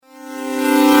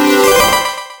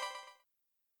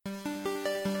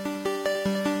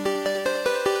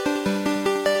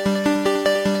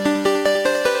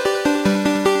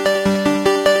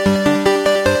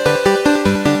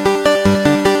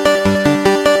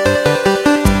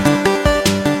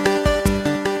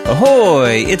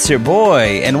ahoy, it's your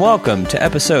boy, and welcome to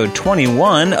episode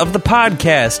 21 of the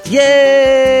podcast.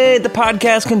 Yay! The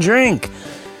podcast can drink.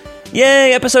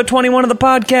 Yay! Episode 21 of the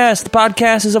podcast. The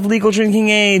podcast is of legal drinking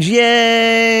age.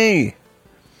 Yay!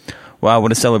 Wow,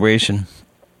 what a celebration.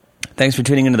 Thanks for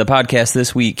tuning into the podcast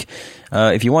this week.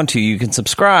 If you want to, you can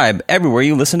subscribe everywhere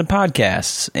you listen to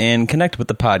podcasts and connect with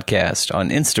the podcast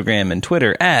on Instagram and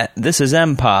Twitter at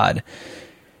thisismpod.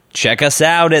 Check us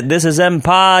out at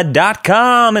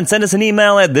thisismpod.com and send us an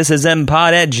email at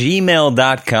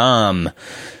thisismpod@gmail.com.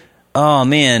 Oh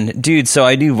man, dude, so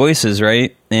I do voices,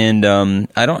 right? And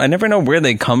I never know where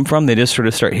they come from. They just sort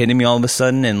of start hitting me all of a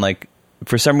sudden, and like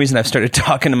for some reason I've started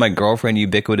talking to my girlfriend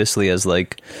ubiquitously as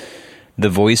like the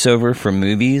voiceover for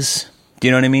movies. Do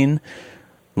you know what I mean?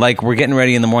 Like, we're getting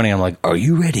ready in the morning. I'm like, are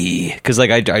you ready? Because,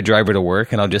 like, I drive her to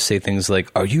work, and I'll just say things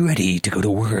like, are you ready to go to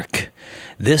work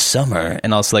this summer?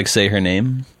 And I'll, like, say her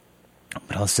name.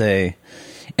 But I'll say...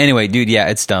 Anyway, dude, yeah,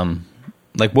 it's dumb.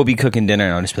 Like, we'll be cooking dinner,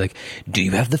 and I'll just be like, do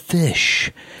you have the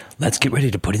fish? Let's get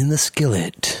ready to put it in the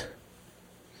skillet.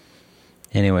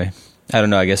 Anyway, I don't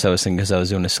know. I guess I was thinking because I was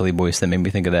doing a silly voice that made me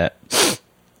think of that.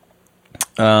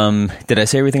 Did I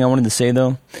say everything I wanted to say,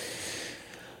 though?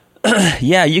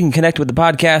 Yeah, you can connect with the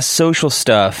podcast, social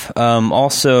stuff.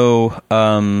 Also,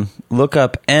 look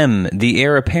up M, the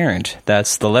Heir Apparent.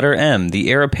 That's the letter M, the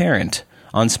Heir Apparent,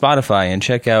 on Spotify, and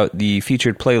check out the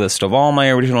featured playlist of all my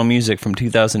original music from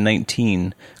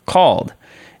 2019 called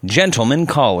Gentleman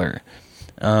Caller.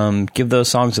 Give those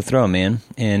songs a throw, man,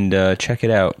 and check it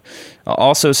out.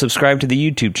 Also, subscribe to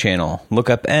the YouTube channel.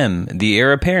 Look up M, the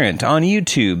Heir Apparent, on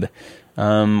YouTube.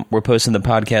 We're posting the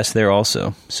podcast there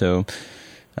also, so...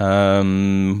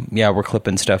 yeah, we're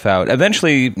clipping stuff out.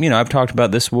 Eventually, you know, I've talked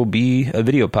about this will be a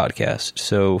video podcast.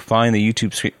 So find the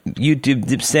YouTube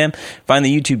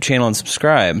channel and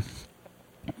subscribe,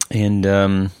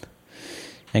 and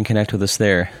connect with us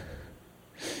there.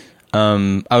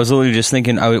 I was literally just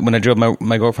thinking when I drove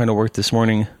my girlfriend to work this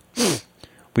morning,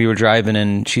 we were driving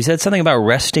and she said something about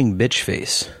resting bitch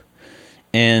face,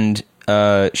 and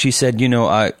she said, you know,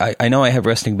 I know I have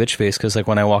resting bitch face because, like,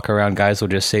 when I walk around, guys will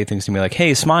just say things to me like,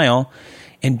 hey, smile.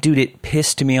 And, dude, it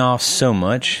pissed me off so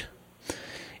much.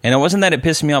 And it wasn't that it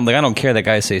pissed me off. Like, I don't care that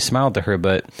guys say smile to her,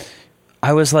 but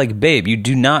I was like, babe, you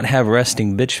do not have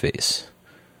resting bitch face.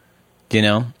 You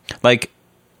know? Like,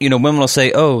 you know, women will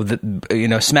say, oh,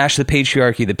 smash the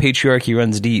patriarchy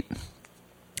runs deep.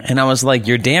 And I was like,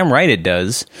 you're damn right it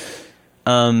does.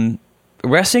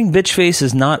 Resting bitch face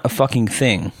is not a fucking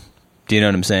thing. Do you know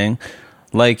what I'm saying?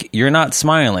 Like, you're not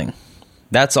smiling.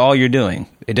 That's all you're doing.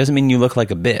 It doesn't mean you look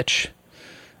like a bitch.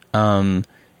 And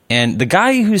the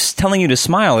guy who's telling you to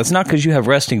smile, it's not because you have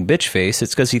resting bitch face.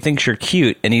 It's because he thinks you're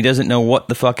cute and he doesn't know what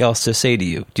the fuck else to say to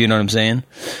you. Do you know what I'm saying?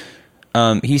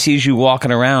 He sees you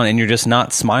walking around and you're just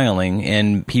not smiling,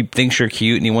 and he thinks you're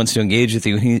cute and he wants to engage with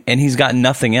you, and he's got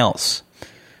nothing else.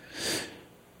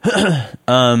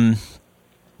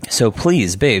 So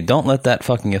please, babe, don't let that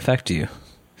fucking affect you.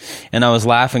 And I was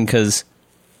laughing because,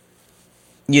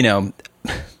 you know,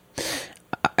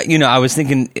 I was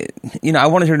thinking, you know, I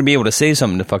wanted her to be able to say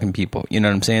something to fucking people. You know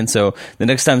what I'm saying? So the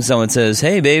next time someone says,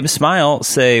 hey, babe, smile,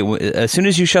 say, as soon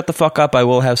as you shut the fuck up, I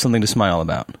will have something to smile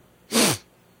about.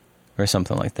 Or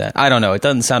something like that. I don't know. It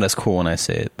doesn't sound as cool when I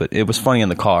say it, but it was funny in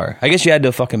the car. I guess you had to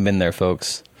have fucking been there,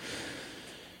 folks.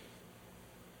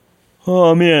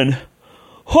 Oh, man.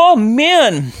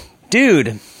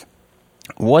 Dude.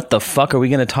 What the fuck are we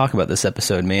going to talk about this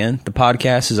episode, man? The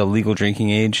podcast is a legal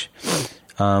drinking age.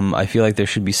 I feel like there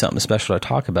should be something special to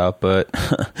talk about, but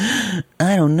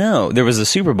I don't know. There was a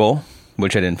Super Bowl,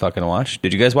 which I didn't fucking watch.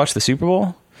 Did you guys watch the Super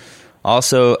Bowl?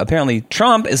 Also, apparently,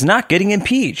 Trump is not getting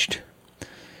impeached.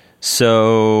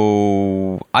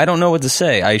 So, I don't know what to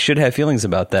say. I should have feelings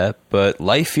about that, but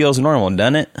life feels normal,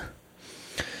 doesn't it?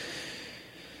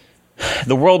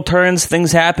 The world turns,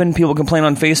 things happen, people complain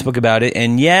on Facebook about it,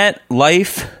 and yet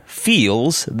life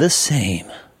feels the same.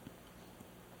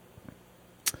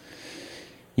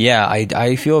 Yeah,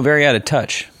 I feel very out of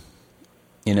touch,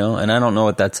 you know, and I don't know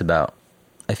what that's about.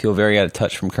 I feel very out of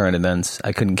touch from current events.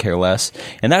 I couldn't care less.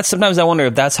 And that's sometimes I wonder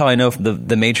if that's how I know if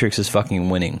the Matrix is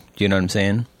fucking winning. Do you know what I'm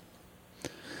saying?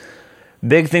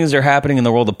 Big things are happening in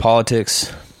the world of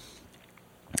politics,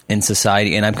 in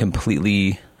society, and I'm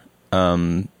completely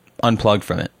unplugged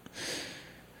from it.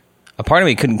 A part of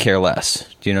me couldn't care less.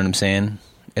 Do you know what I'm saying?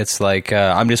 It's like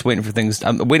I'm just waiting for things.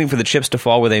 I'm waiting for the chips to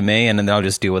fall where they may, and then I'll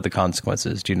just deal with the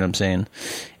consequences. Do you know what I'm saying?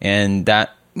 And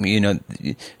that, you know,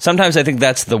 sometimes I think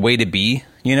that's the way to be,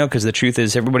 you know, because the truth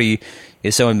is everybody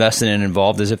is so invested and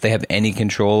involved as if they have any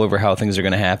control over how things are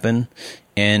going to happen.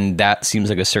 And that seems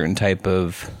like a certain type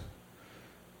of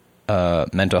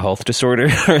mental health disorder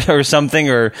or something,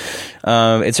 or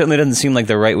it certainly doesn't seem like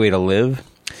the right way to live.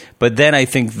 But then I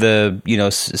think so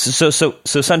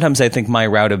sometimes I think my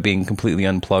route of being completely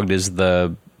unplugged is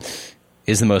the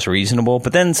most reasonable.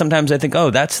 But then sometimes I think, oh,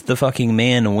 that's the fucking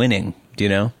man winning, you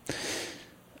know?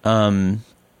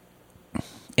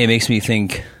 It makes me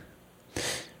think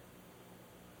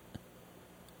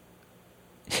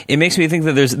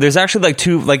that there's actually like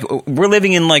two, like we're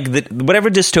living in like whatever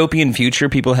dystopian future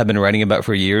people have been writing about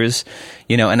for years,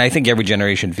 you know, and I think every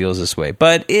generation feels this way,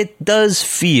 but it does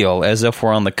feel as if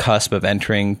we're on the cusp of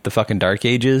entering the fucking dark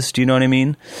ages. Do you know what I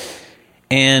mean?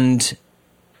 And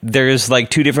there's like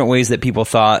two different ways that people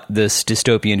thought this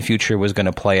dystopian future was going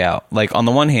to play out. Like on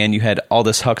the one hand, you had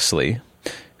Aldous Huxley,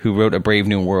 who wrote A Brave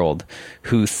New World,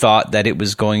 who thought that it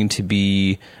was going to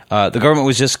be, the government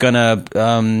was just going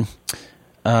to,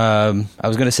 I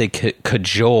was going to say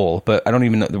cajole, but I don't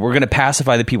even know. We're going to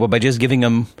pacify the people by just giving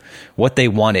them what they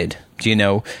wanted, you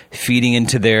know, feeding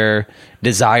into their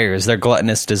desires, their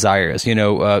gluttonous desires, you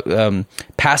know,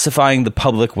 pacifying the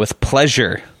public with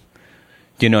pleasure.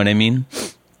 Do you know what I mean?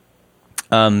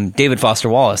 David Foster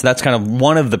Wallace, that's kind of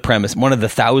one of the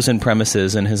 1,000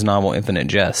 premises in his novel Infinite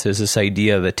Jest, is this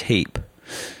idea of a tape.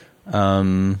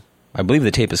 I believe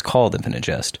the tape is called Infinite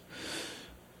Jest.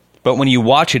 But when you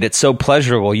watch it, it's so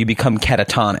pleasurable, you become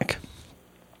catatonic.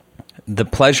 The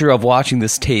pleasure of watching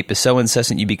this tape is so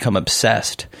incessant, you become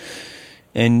obsessed.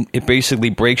 And it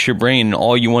basically breaks your brain, and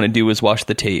all you want to do is watch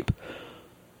the tape.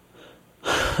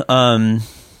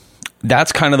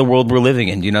 That's kind of the world we're living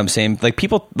in. You know what I'm saying? Like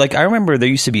people, like I remember there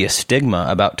used to be a stigma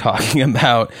about talking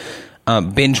about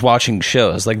binge watching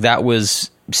shows. Like that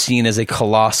was seen as a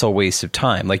colossal waste of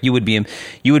time. Like you would be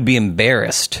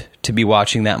embarrassed to be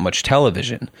watching that much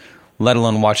television, let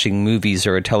alone watching movies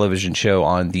or a television show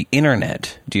on the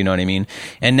internet. Do you know what I mean?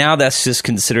 And now that's just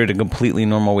considered a completely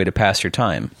normal way to pass your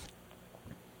time.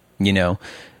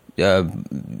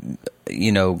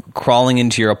 Crawling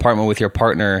into your apartment with your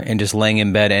partner and just laying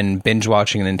in bed and binge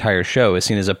watching an entire show is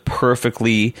seen as a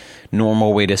perfectly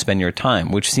normal way to spend your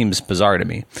time, which seems bizarre to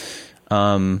me.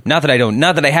 Not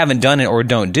that I haven't done it or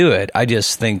don't do it. I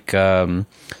just think, I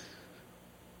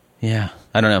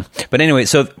don't know. But anyway,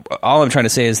 so all I'm trying to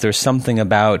say is there's something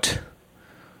about,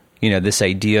 this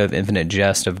idea of infinite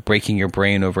jest, of breaking your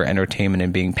brain over entertainment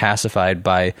and being pacified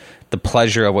by the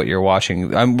pleasure of what you're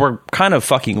watching. We're kind of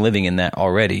fucking living in that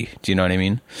already. Do you know what I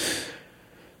mean?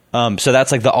 So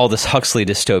that's like the Aldous Huxley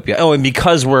dystopia. Oh, and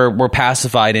because we're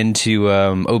pacified into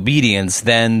obedience,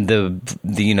 then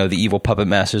the evil puppet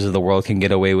masters of the world can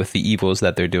get away with the evils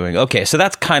that they're doing. Okay, so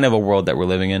that's kind of a world that we're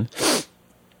living in.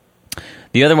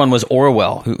 The other one was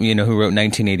Orwell, who wrote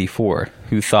 1984,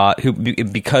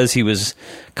 because he was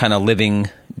kind of living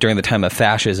during the time of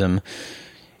fascism,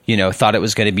 thought it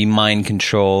was going to be mind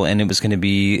control, and it was going to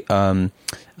be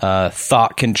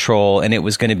thought control, and it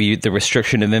was going to be the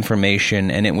restriction of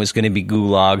information, and it was going to be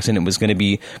gulags, and it was going to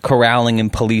be corralling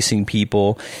and policing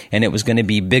people, and it was going to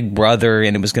be Big Brother,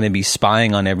 and it was going to be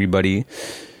spying on everybody.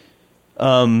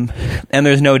 And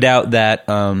there's no doubt that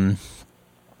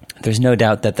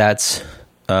that's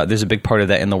there's a big part of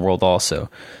that in the world also.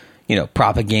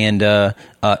 Propaganda,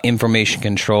 information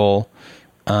control.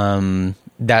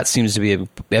 That seems to be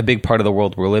a big part of the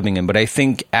world we're living in. But I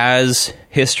think as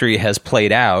history has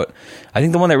played out, I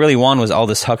think the one that really won was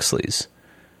Aldous Huxley's.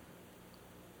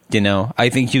 I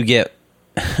think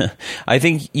I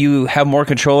think you have more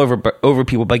control over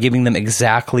people by giving them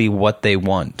exactly what they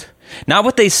want. Not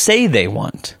what they say they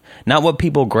want. Not what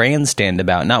people grandstand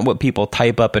about. Not what people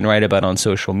type up and write about on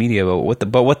social media.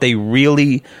 But what they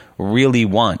really, really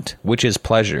want, which is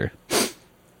pleasure.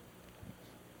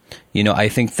 I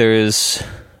think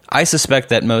I suspect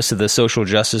that most of the social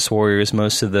justice warriors,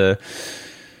 most of the,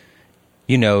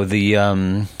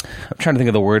 I'm trying to think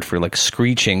of the word for like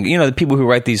screeching, the people who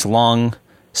write these long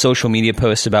social media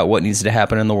posts about what needs to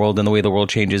happen in the world and the way the world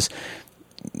changes,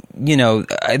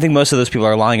 I think most of those people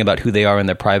are lying about who they are in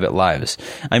their private lives.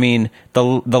 I mean, the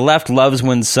left loves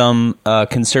when some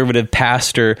conservative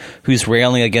pastor who's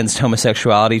railing against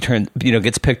homosexuality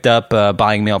gets picked up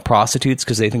buying male prostitutes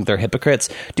because they think they're hypocrites.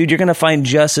 Dude, you're going to find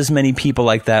just as many people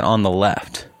like that on the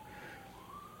left.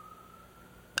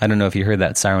 I don't know if you heard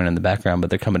that siren in the background, but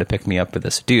they're coming to pick me up for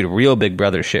this. Dude, real Big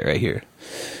Brother shit right here.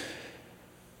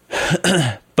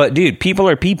 But dude, people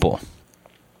are people.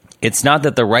 It's not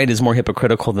that the right is more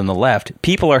hypocritical than the left.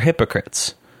 People are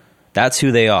hypocrites. That's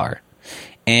who they are.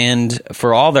 And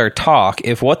for all their talk,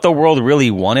 if what the world really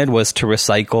wanted was to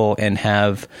recycle and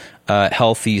have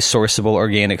healthy, sourceable,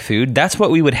 organic food, that's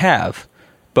what we would have.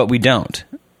 But we don't.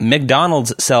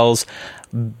 McDonald's sells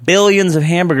billions of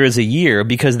hamburgers a year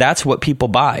because that's what people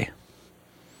buy.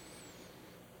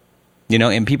 You know,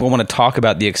 and people want to talk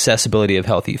about the accessibility of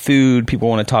healthy food. People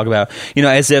want to talk about, you know,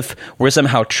 as if we're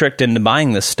somehow tricked into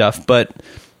buying this stuff. But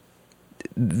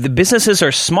the businesses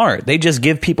are smart. They just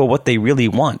give people what they really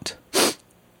want.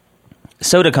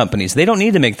 Soda companies, they don't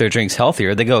need to make their drinks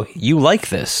healthier. They go, you like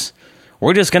this.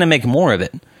 We're just going to make more of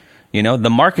it. You know, the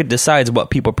market decides what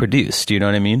people produce. Do you know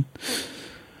what I mean?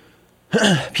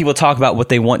 People talk about what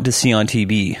they want to see on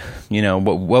TV. You know,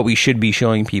 what we should be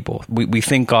showing people. We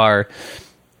think our...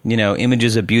 you know,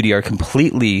 images of beauty are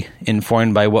completely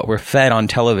informed by what we're fed on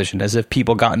television, as if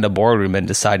people got in a boardroom and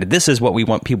decided this is what we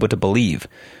want people to believe.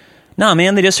 No,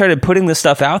 man, they just started putting this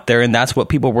stuff out there, and that's what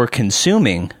people were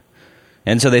consuming.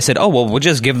 And so they said, oh, well, we'll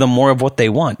just give them more of what they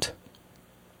want.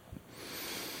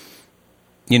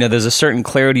 You know, there's a certain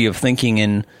clarity of thinking,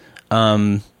 and,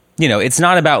 you know, it's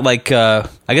not about like, I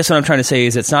guess what I'm trying to say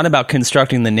is it's not about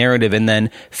constructing the narrative and then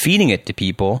feeding it to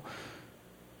people.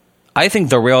 I think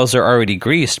the rails are already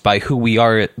greased by who we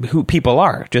are, who people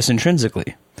are, just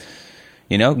intrinsically.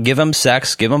 You know, give them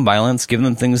sex, give them violence, give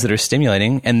them things that are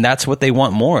stimulating, and that's what they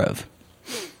want more of.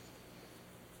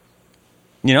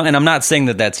 You know, and I'm not saying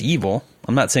that that's evil.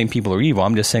 I'm not saying people are evil.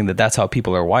 I'm just saying that that's how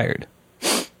people are wired.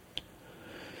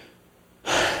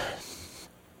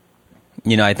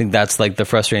 You know, I think that's like the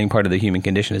frustrating part of the human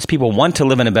condition is people want to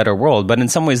live in a better world, but in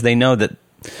some ways they know that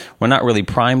we're not really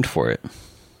primed for it.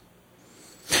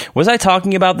 Was I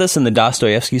talking about this in the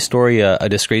Dostoevsky story, A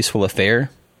Disgraceful Affair?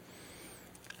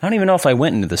 I don't even know if I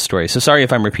went into this story, so sorry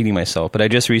if I'm repeating myself, but I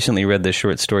just recently read this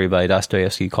short story by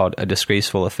Dostoevsky called A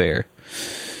Disgraceful Affair.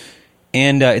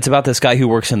 And it's about this guy who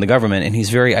works in the government, and he's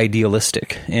very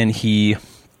idealistic, and he...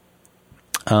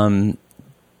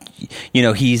 you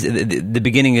know, he's the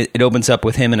beginning, it opens up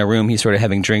with him in a room. He's sort of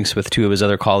having drinks with two of his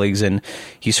other colleagues, and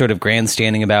he's sort of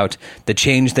grandstanding about the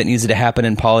change that needs to happen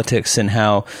in politics and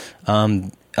how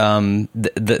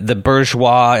the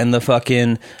bourgeois and the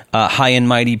fucking high and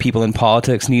mighty people in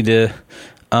politics need to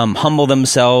humble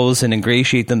themselves and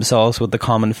ingratiate themselves with the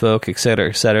common folk, et cetera,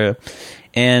 et cetera.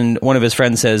 And one of his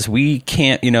friends says, we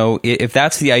can't, you know, if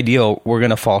that's the ideal, we're going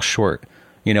to fall short.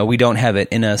 You know, we don't have it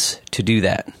in us to do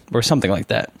that, or something like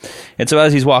that. And so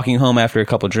as he's walking home after a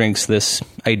couple drinks, this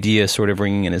idea is sort of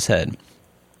ringing in his head.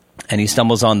 And he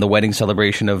stumbles on the wedding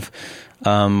celebration of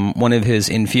one of his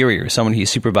inferiors, someone he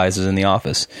supervises in the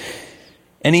office.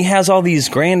 And he has all these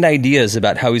grand ideas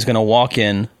about how he's going to walk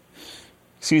in.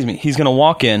 He's going to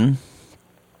walk in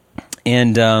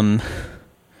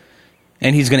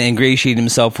and he's going to ingratiate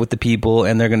himself with the people,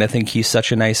 and they're going to think he's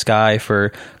such a nice guy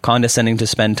for condescending to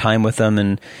spend time with them.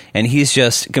 And he's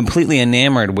just completely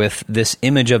enamored with this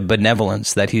image of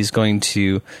benevolence that he's going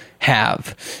to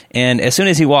have. And as soon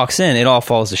as he walks in, it all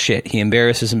falls to shit. He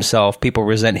embarrasses himself. People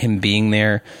resent him being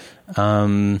there.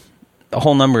 A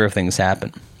whole number of things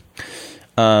happen.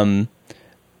 But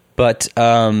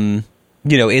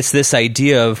you know, it's this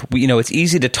idea of, you know, it's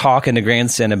easy to talk in a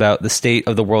grandstand about the state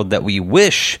of the world that we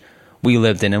wish we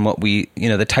lived in, and what we, you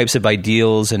know, the types of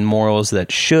ideals and morals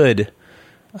that should,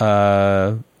 dude,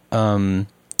 I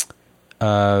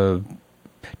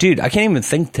can't even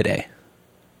think today.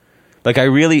 Like,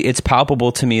 it's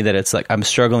palpable to me that it's like, I'm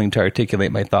struggling to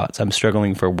articulate my thoughts. I'm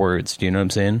struggling for words. Do you know what I'm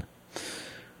saying?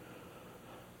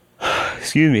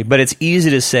 Excuse me. But it's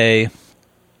easy to say,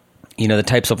 you know, the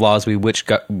types of laws we wish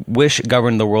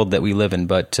govern the world that we live in.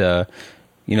 But,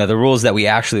 you know, the rules that we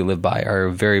actually live by are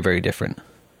very, very different.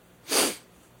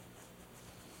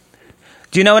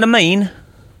 Do you know what I mean?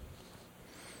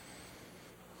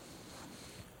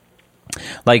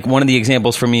 Like, one of the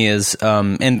examples for me is,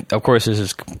 and of course this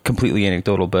is completely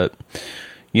anecdotal, but,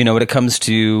 you know, when it comes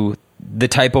to the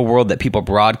type of world that people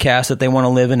broadcast that they want to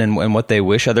live in and what they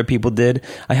wish other people did,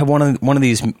 I have one of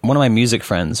my music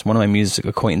friends, one of my music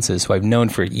acquaintances who I've known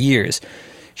for years.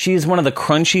 She is one of the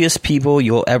crunchiest people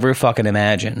you'll ever fucking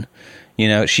imagine. You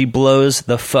know, she blows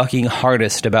the fucking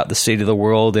hardest about the state of the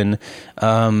world and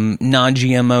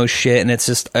non-GMO shit, and it's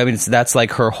just, I mean, that's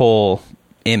like her whole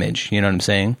image, you know what I'm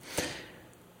saying?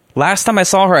 Last time I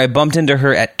saw her, I bumped into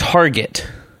her at Target,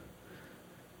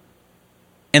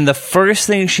 and the first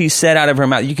thing she said out of her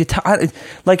mouth, you could tell,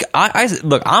 like,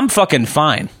 look, I'm fucking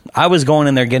fine. I was going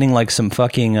in there getting like some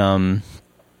fucking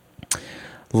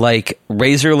like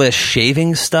razorless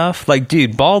shaving stuff. Like,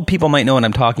 dude, bald people might know what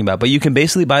I'm talking about, but you can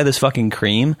basically buy this fucking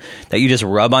cream that you just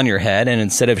rub on your head, and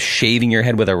instead of shaving your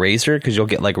head with a razor, because you'll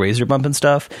get like razor bump and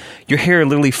stuff, your hair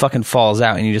literally fucking falls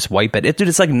out and you just wipe it. Dude,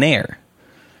 it's like Nair.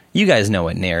 You guys know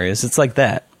what Nair is. It's like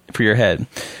that for your head.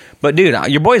 But dude,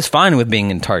 your boy's fine with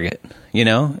being in Target. you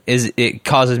know, is it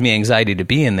causes me anxiety to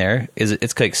be in there.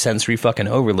 It's like sensory fucking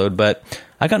overload, but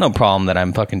I got no problem that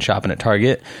I'm fucking shopping at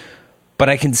Target. But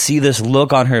I can see this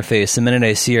look on her face the minute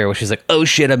I see her, where she's like, oh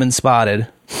shit, I've been spotted.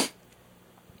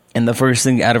 And the first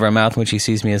thing out of her mouth when she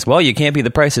sees me is, well, you can't beat the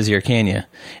prices here, can you?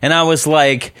 And I was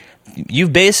like,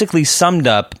 you've basically summed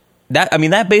up that. I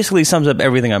mean, that basically sums up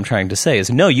everything I'm trying to say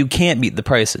is, no, you can't beat the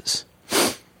prices.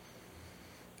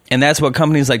 And that's what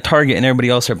companies like Target and everybody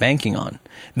else are banking on.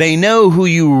 They know who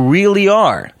you really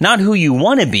are, not who you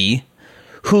want to be,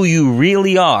 who you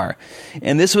really are.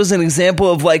 And this was an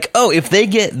example of like, oh, if they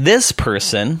get this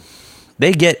person,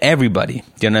 they get everybody.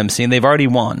 Do you know what I'm saying? They've already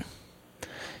won.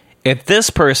 If this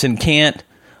person can't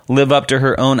live up to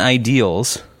her own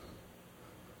ideals,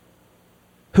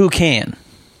 who can?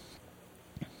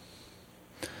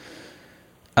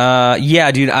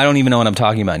 Yeah, dude, I don't even know what I'm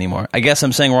talking about anymore. I guess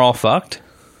I'm saying we're all fucked.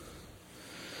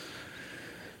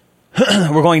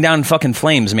 We're going down in fucking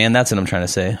flames, man. That's what I'm trying to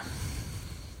say.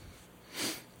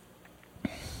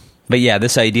 But yeah,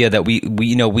 this idea that we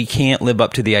you know, we can't live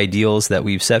up to the ideals that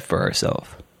we've set for ourselves.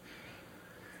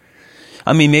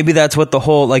 I mean, maybe that's what the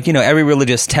whole, like, you know, every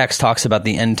religious text talks about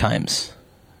the end times.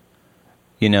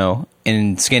 You know,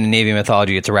 in Scandinavian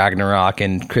mythology, it's Ragnarok,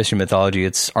 and Christian mythology,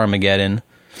 it's Armageddon.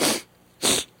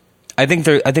 I think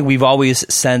we've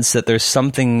always sensed that there's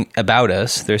something about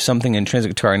us, there's something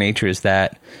intrinsic to our natures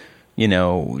that, you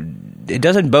know, it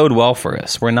doesn't bode well for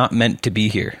us. We're not meant to be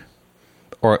here.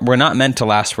 Or we're not meant to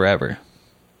last forever.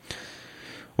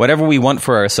 Whatever we want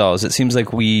for ourselves, it seems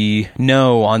like we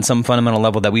know on some fundamental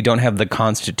level that we don't have the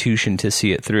constitution to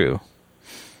see it through.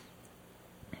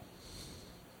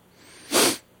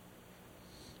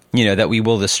 You know, that we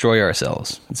will destroy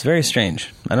ourselves. It's very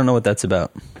strange. I don't know what that's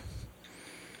about.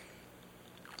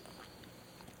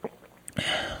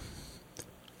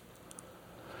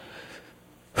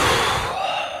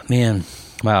 Man,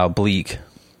 wow, bleak.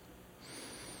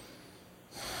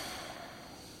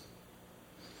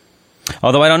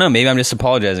 Although I don't know, maybe I'm just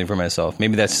apologizing for myself.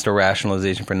 Maybe that's just a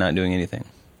rationalization for not doing anything.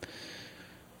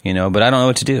 You know, but I don't know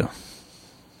what to do.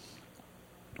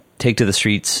 Take to the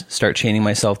streets, start chaining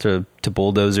myself to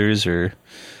bulldozers or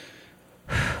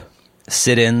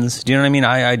sit-ins. Do you know what I mean?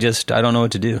 I don't know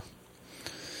what to do.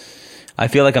 I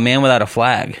feel like a man without a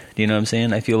flag. Do you know what I'm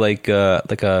saying? I feel like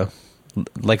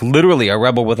literally a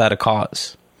rebel without a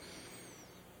cause.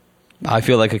 I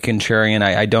feel like a contrarian.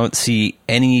 I don't see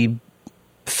any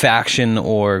faction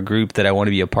or group that I want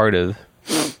to be a part of.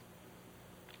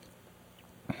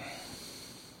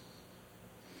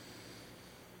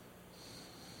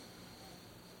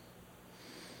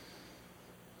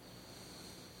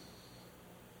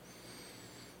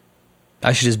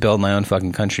 I should just build my own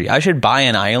fucking country. I should buy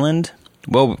an island.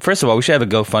 Well, first of all, we should have a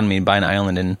GoFundMe and buy an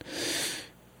island, and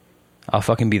I'll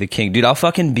fucking be the king. Dude, I'll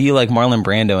fucking be like Marlon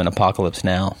Brando in Apocalypse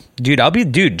Now.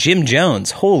 Dude, Jim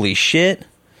Jones. Holy shit.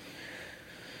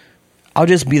 I'll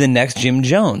just be the next Jim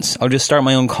Jones. I'll just start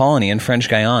my own colony in French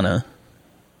Guiana,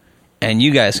 and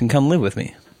you guys can come live with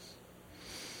me.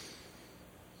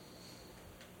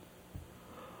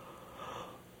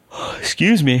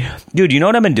 Excuse me. Dude, you know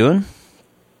what I've been doing?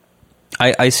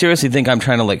 I seriously think I'm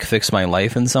trying to like fix my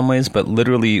life in some ways, but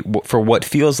literally for what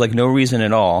feels like no reason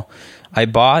at all, I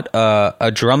bought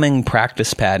a drumming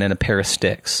practice pad and a pair of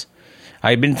sticks.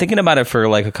 I'd been thinking about it for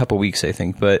like a couple weeks, I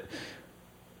think, but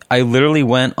I literally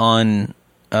went on,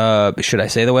 should I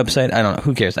say the website? I don't know.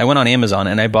 Who cares? I went on Amazon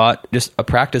and I bought just a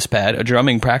practice pad, a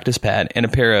drumming practice pad, and a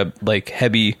pair of like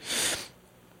heavy,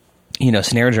 you know,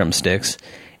 snare drum sticks.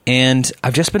 And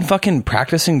I've just been fucking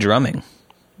practicing drumming.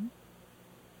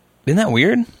 Isn't that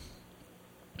weird?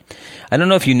 I don't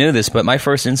know if you knew this, but my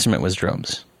first instrument was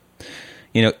drums.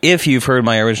 You know, if you've heard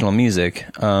my original music,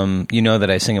 you know that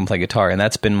I sing and play guitar, and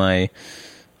that's been my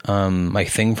my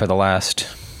thing for the last,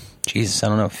 Jesus, I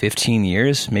don't know, 15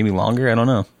 years, maybe longer, I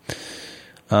don't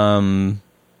know.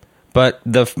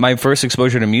 But my first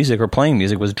exposure to music or playing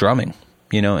music was drumming,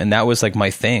 you know, and that was like my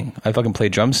thing. I fucking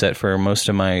played drum set for most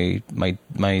of my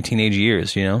teenage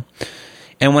years, you know.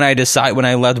 And when I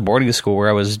left boarding school where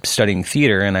I was studying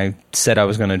theater and I said I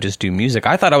was going to just do music,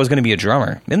 I thought I was going to be a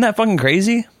drummer. Isn't that fucking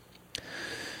crazy?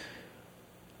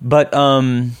 But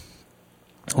one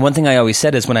thing I always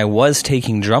said is when I was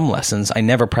taking drum lessons, I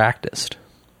never practiced.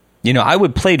 You know, I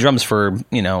would play drums for,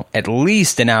 you know, at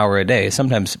least an hour a day,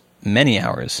 sometimes many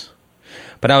hours.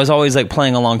 But I was always like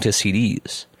playing along to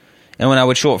CDs. And when I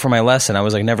would show up for my lesson, I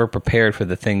was like never prepared for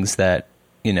the things that,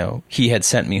 you know, he had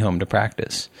sent me home to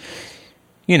practice.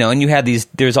 You know, and you had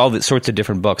there's all sorts of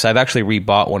different books. I've actually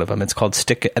rebought one of them. It's called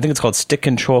Stick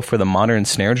Control for the Modern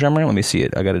Snare Drummer. Let me see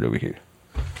it. I got it over here.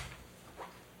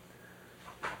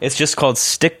 It's just called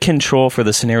Stick Control for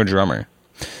the Snare Drummer.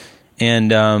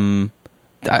 And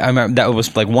I remember that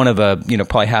was like one of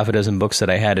probably half a dozen books that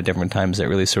I had at different times that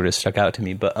really sort of stuck out to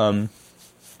me. But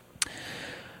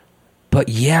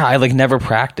yeah, I like never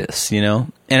practice,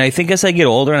 And I think as I get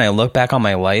older and I look back on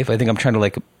my life, I think I'm trying to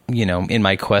like, in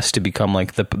my quest to become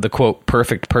like the quote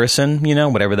perfect person,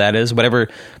 whatever that is, whatever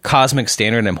cosmic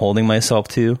standard I'm holding myself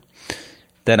to,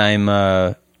 that I'm,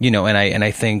 and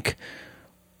I think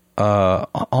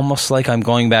almost like I'm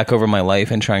going back over my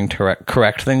life and trying to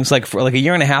correct things. Like for like a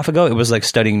year and a half ago, it was like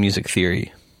studying music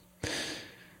theory.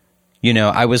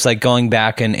 I was like going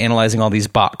back and analyzing all these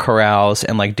Bach chorales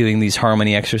and like doing these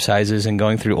harmony exercises and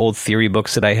going through old theory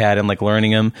books that I had and like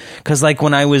learning them. Cause like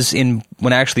when I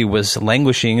actually was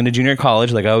languishing in a junior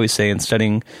college, like I always say, and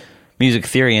studying music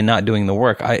theory and not doing the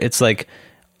work, it's like,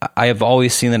 I have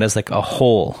always seen that as like a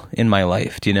hole in my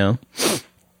life,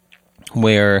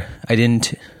 where I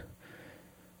didn't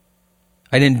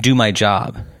do my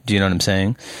job. Do you know what I'm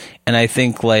saying? And I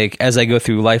think like as I go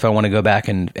through life, I want to go back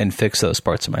and fix those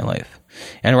parts of my life.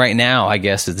 And right now, I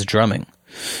guess it's drumming.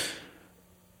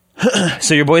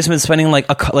 So your boy's been spending like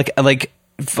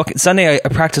fucking Sunday. I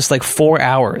practiced like 4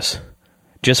 hours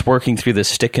just working through this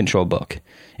stick control book.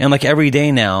 And like every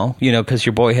day now, because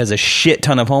your boy has a shit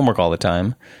ton of homework all the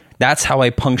time. That's how I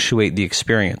punctuate the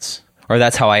experience, or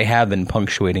that's how I have been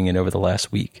punctuating it over the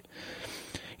last week.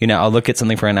 I'll look at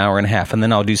something for an hour and a half, and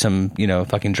then I'll do some,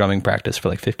 fucking drumming practice for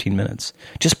like 15 minutes.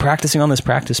 Just practicing on this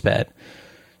practice pad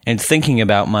and thinking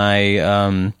about my,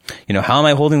 how am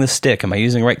I holding the stick? Am I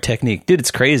using the right technique? Dude, it's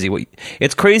crazy.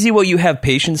 It's crazy what you have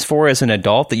patience for as an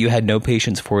adult that you had no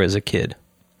patience for as a kid.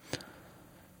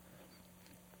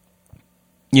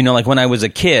 Like when I was a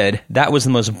kid, that was the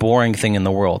most boring thing in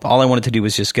the world. All I wanted to do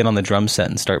was just get on the drum set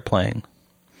and start playing.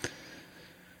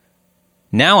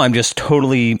 Now I'm just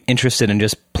totally interested in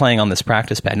just playing on this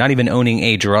practice pad, not even owning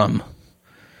a drum.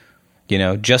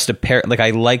 Just a pair. Like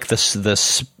I like the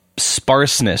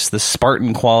sparseness, the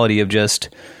Spartan quality of just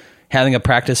having a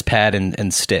practice pad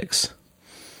and sticks.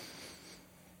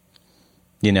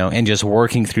 And just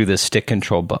working through the stick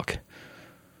control book.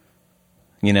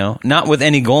 Not with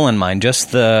any goal in mind,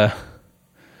 just the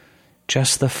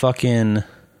fucking, I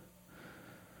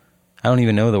don't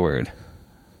even know the word.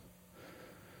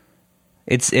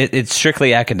 It's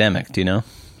strictly academic, do you know?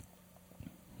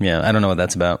 Yeah, I don't know what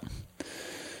that's about.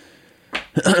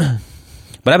 But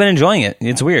I've been enjoying it.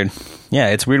 It's weird. Yeah,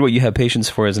 it's weird what you have patience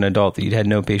for as an adult that you had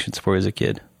no patience for as a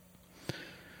kid.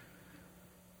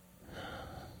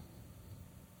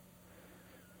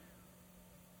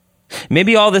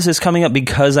 Maybe all this is coming up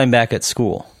because I'm back at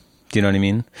school. Do you know what I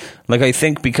mean? Like, I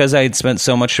think because I had spent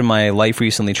so much of my life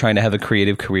recently trying to have a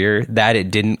creative career that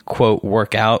it didn't, quote,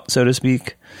 work out, so to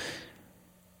speak.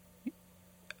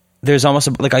 There's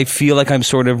almost like I feel like I'm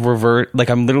sort of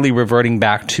I'm literally reverting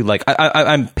back to like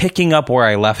I'm picking up where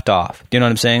I left off. Do you know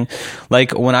what I'm saying?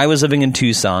 Like when I was living in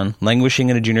Tucson,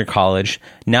 languishing in a junior college,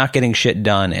 not getting shit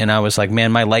done, and I was like,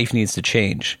 man, my life needs to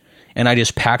change. And I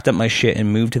just packed up my shit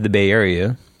and moved to the Bay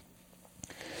Area.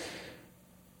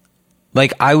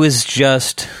 Like I was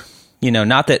just,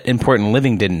 not that important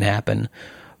living didn't happen,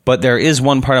 but there is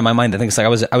one part of my mind that thinks like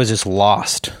I was just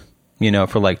lost.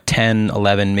 For like 10,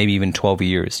 11, maybe even 12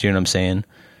 years. Do you know what I'm saying?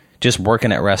 Just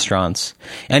working at restaurants.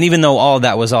 And even though all of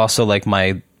that was also like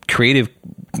my creative,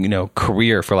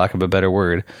 career, for lack of a better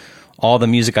word, all the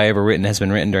music I ever written has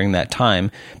been written during that time.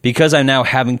 Because I'm now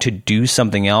having to do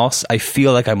something else, I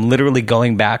feel like I'm literally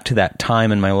going back to that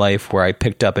time in my life where I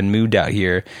picked up and moved out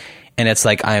here. And it's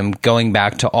like I'm going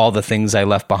back to all the things I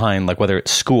left behind, like whether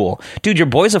it's school. Dude, your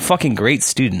boy's a fucking great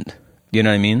student. You know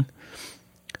what I mean?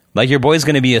 Like, your boy's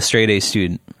going to be a straight A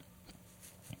student.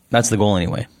 That's the goal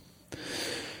anyway.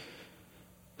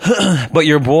 But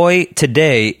your boy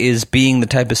today is being the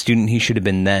type of student he should have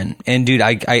been then. And dude,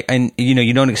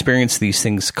 you don't experience these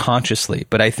things consciously,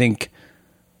 but I think,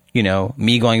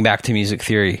 me going back to music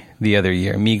theory the other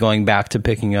year, me going back to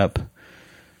picking up,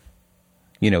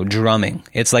 drumming.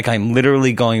 It's like I'm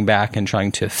literally going back and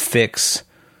trying to fix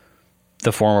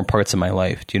the former parts of my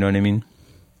life. Do you know what I mean?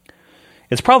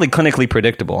 It's probably clinically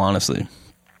predictable, honestly.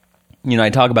 I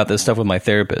talk about this stuff with my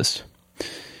therapist.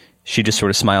 She just sort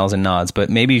of smiles and nods, but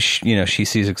maybe she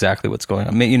sees exactly what's going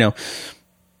on.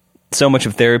 So much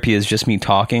of therapy is just me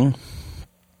talking.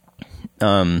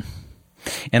 And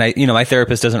my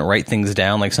therapist doesn't write things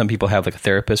down. Like some people have like a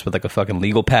therapist with like a fucking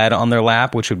legal pad on their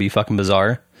lap, which would be fucking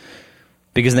bizarre.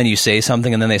 Because then you say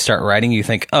something and then they start writing, you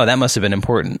think, oh, that must have been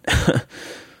important.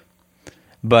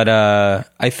 But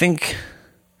I think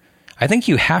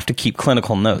you have to keep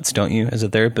clinical notes, don't you, as a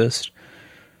therapist?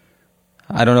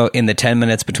 I don't know, in the 10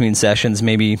 minutes between sessions,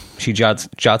 maybe she jots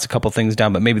a couple things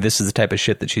down, but maybe this is the type of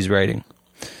shit that she's writing.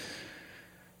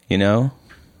 You know?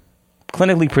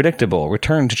 Clinically predictable,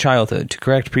 return to childhood, to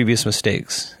correct previous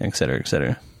mistakes, etc.,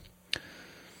 etc.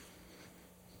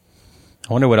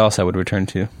 I wonder what else I would return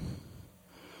to.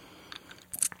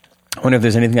 I wonder if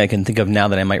there's anything I can think of now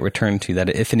that I might return to, that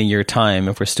if in a year time,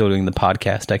 if we're still doing the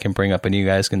podcast, I can bring up and you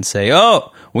guys can say,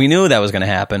 oh, we knew that was going to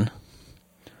happen.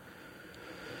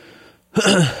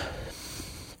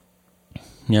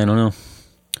 Yeah, I don't know.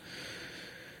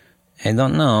 I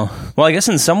don't know. Well, I guess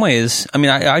in some ways, I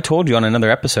mean, I told you on another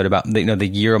episode about the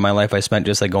year of my life I spent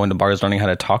just like going to bars, learning how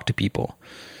to talk to people.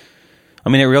 I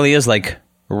mean, it really is like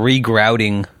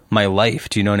regrouting my life.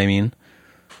 Do you know what I mean?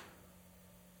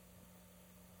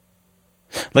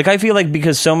 Like, I feel like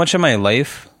because so much of my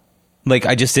life, like,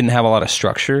 I just didn't have a lot of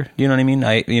structure. Do you know what I mean?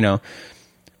 I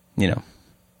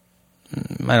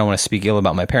don't want to speak ill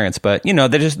about my parents, but,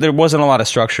 there wasn't a lot of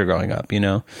structure growing up,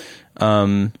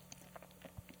 and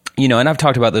I've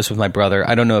talked about this with my brother.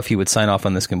 I don't know if he would sign off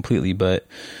on this completely, but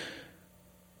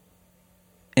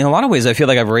in a lot of ways, I feel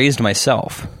like I've raised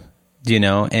myself,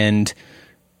 and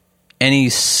any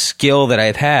skill that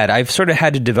I've had, I've sort of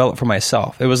had to develop for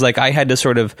myself. It was like I had to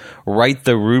sort of write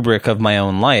the rubric of my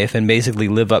own life and basically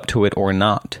live up to it or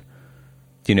not,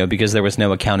 because there was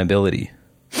no accountability.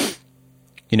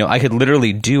 I could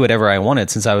literally do whatever I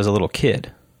wanted since I was a little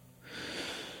kid.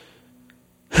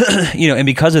 And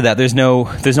because of that, there's no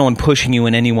one pushing you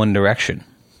in any one direction.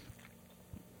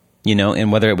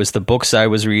 And whether it was the books I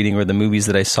was reading or the movies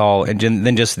that I saw, and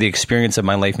then just the experience of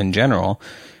my life in general,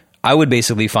 I would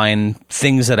basically find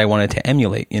things that I wanted to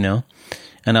emulate, and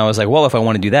I was like, well, if I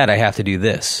want to do that, I have to do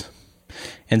this.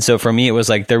 And so for me, it was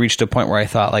like there reached a point where I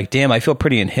thought, like, damn, I feel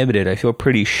pretty inhibited. I feel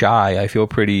pretty shy. I feel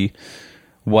pretty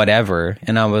whatever.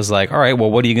 And I was like, all right, well,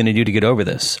 what are you going to do to get over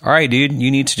this? All right, dude, you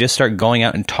need to just start going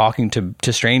out and talking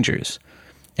to strangers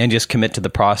and just commit to the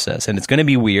process. And it's going to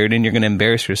be weird and you're going to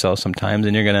embarrass yourself sometimes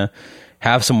and you're going to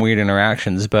have some weird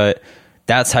interactions, but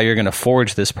that's how you're going to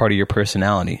forge this part of your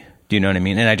personality. Do you know what I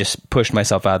mean? And I just pushed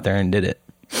myself out there and did it.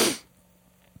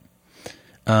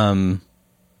 And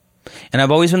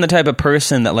I've always been the type of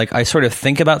person that, like, I sort of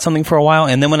think about something for a while,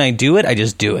 and then when I do it, I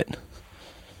just do it.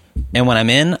 And when I'm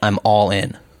in, I'm all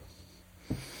in.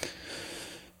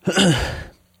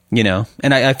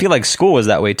 And I feel like school was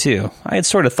that way too. I had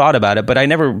sort of thought about it, but I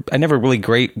never really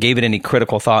gave it any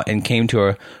critical thought and came to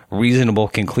a reasonable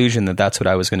conclusion that that's what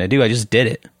I was going to do. I just did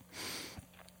it.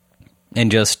 And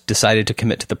just decided to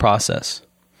commit to the process.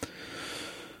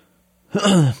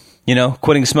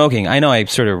 Quitting smoking. I know I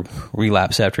sort of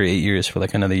relapsed after 8 years for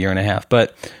like another year and a half.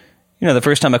 But, the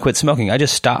first time I quit smoking, I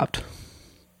just stopped.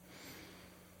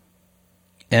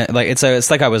 And like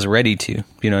it's like I was ready to.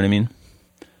 You know what I mean?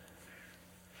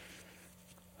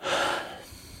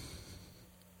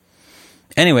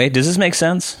 Anyway, does this make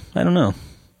sense? I don't know.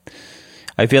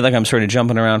 I feel like I'm sort of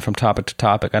jumping around from topic to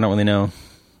topic. I don't really know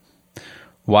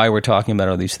why we're talking about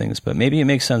all these things, but maybe it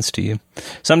makes sense to you.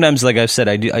 Sometimes, like I've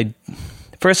said,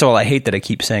 first of all, I hate that I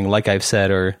keep saying like I've said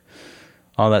or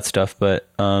all that stuff, but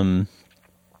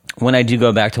when I do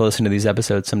go back to listen to these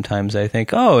episodes, sometimes I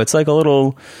think, oh, it's like a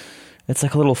little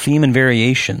theme and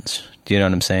variations. Do you know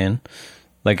what I'm saying?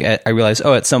 Like I realize,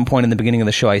 oh, at some point in the beginning of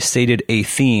the show, I stated a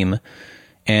theme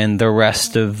and the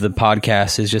rest of the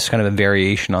podcast is just kind of a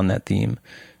variation on that theme.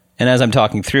 And as I'm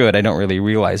talking through it, I don't really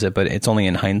realize it, but it's only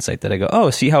in hindsight that I go,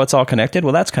 oh, see how it's all connected?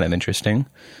 Well, that's kind of interesting.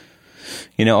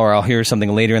 Or I'll hear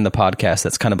something later in the podcast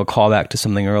that's kind of a callback to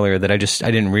something earlier that I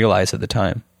didn't realize at the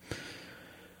time.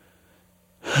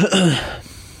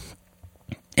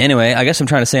 Anyway, I guess I'm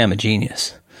trying to say I'm a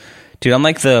genius. Dude, I'm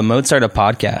like the Mozart of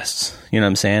podcasts. You know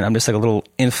what I'm saying? I'm just like a little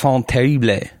enfant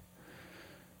terrible.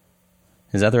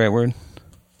 Is that the right word?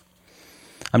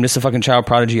 I'm just a fucking child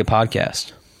prodigy of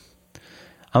podcast.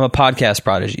 I'm a podcast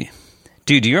prodigy.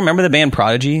 Dude, do you remember the band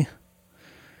Prodigy?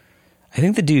 I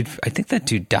think that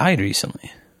dude died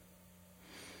recently.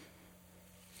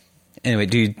 Anyway,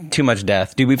 dude, too much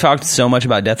death. Dude, we've talked so much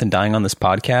about death and dying on this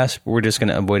podcast. We're just going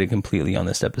to avoid it completely on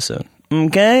this episode.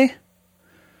 Okay?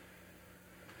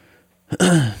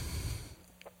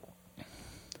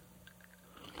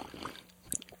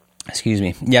 Excuse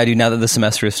me. Yeah, dude, now that the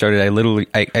semester has started, I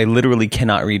literally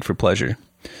cannot read for pleasure.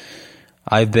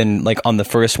 I've been like on the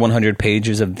first 100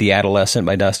 pages of The Adolescent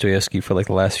by Dostoevsky for like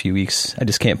the last few weeks. I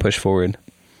just can't push forward.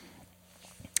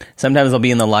 Sometimes I'll be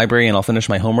in the library and I'll finish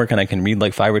my homework and I can read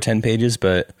like 5 or 10 pages,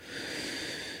 but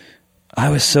I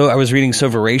was reading so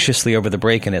voraciously over the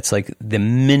break, and it's like the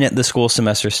minute the school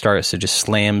semester starts, it just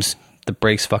slams, the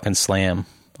brakes fucking slam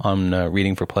on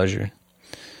reading for pleasure.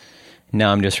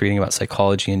 Now I'm just reading about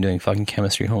psychology and doing fucking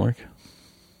chemistry homework.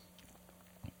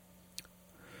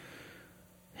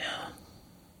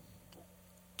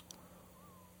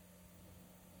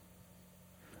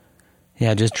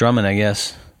 Yeah, just drumming, I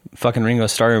guess. Fucking Ringo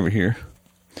Starr over here.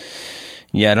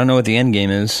 Yeah, I don't know what the end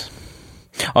game is.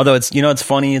 Although it's, it's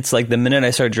funny. It's like the minute I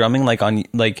start drumming, like on,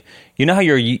 like, you know how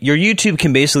your YouTube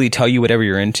can basically tell you whatever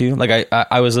you're into. Like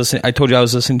I was listening. I told you I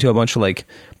was listening to a bunch of like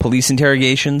police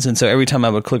interrogations, and so every time I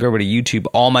would click over to YouTube,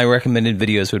 all my recommended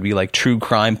videos would be like true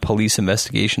crime, police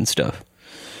investigation stuff.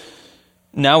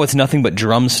 Now it's nothing but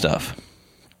drum stuff.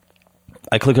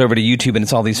 I click over to YouTube and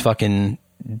it's all these fucking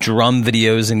drum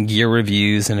videos and gear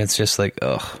reviews, and it's just like,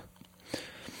 ugh.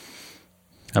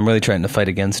 I'm really trying to fight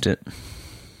against it.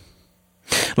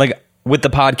 Like with the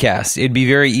podcast, it'd be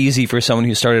very easy for someone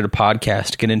who started a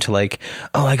podcast to get into like,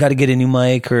 oh, I got to get a new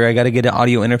mic, or I got to get an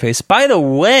audio interface. By the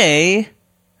way,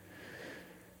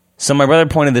 so my brother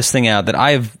pointed this thing out that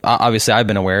I've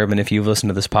been aware of, and if you've listened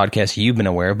to this podcast, you've been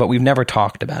aware of, but we've never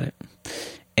talked about it.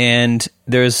 And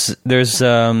there's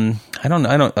a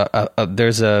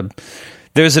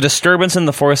disturbance in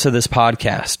the force of this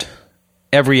podcast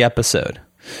every episode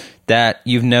that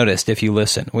you've noticed if you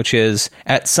listen, which is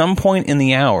at some point in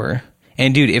the hour,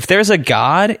 and dude, if there's a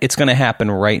God, it's going to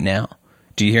happen right now.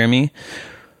 Do you hear me?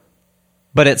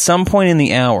 But at some point in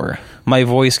the hour, my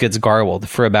voice gets garbled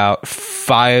for about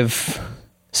 5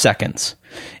 seconds.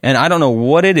 And I don't know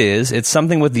what it is. It's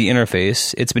something with the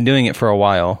interface. It's been doing it for a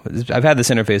while. I've had this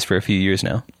interface for a few years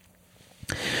now.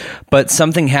 But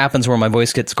something happens where my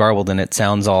voice gets garbled and it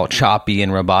sounds all choppy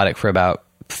and robotic for about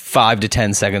 5 to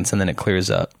 10 seconds, and then it clears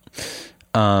up.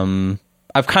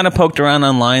 I've kind of poked around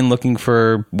online looking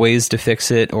for ways to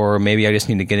fix it, or maybe I just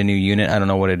need to get a new unit. I don't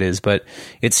know what it is, but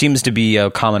it seems to be a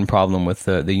common problem with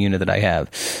the unit that I have.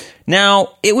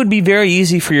 Now, it would be very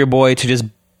easy for your boy to just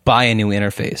buy a new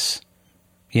interface.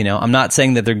 You know, I'm not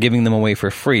saying that they're giving them away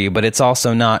for free, but it's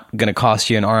also not going to cost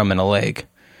you an arm and a leg.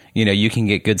 You know, you can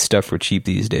get good stuff for cheap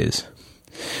these days.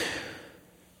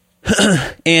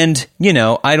 And, you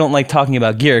know, I don't like talking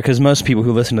about gear because most people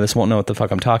who listen to this won't know what the fuck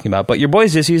I'm talking about, but your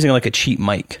boy's just using like a cheap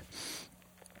mic.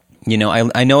 You know,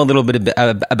 I know a little bit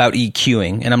about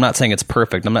EQing, and I'm not saying it's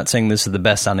perfect. I'm not saying this is the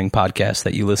best sounding podcast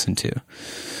that you listen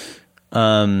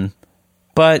to.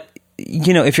 But,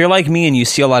 you know, if you're like me and you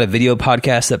see a lot of video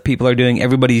podcasts that people are doing,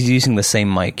 everybody's using the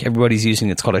same mic. Everybody's using,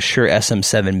 it's called a Shure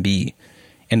SM7B.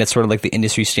 And it's sort of like the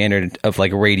industry standard of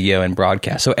like radio and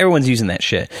broadcast. So everyone's using that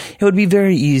shit. It would be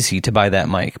very easy to buy that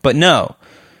mic. But no,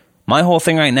 my whole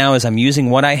thing right now is I'm using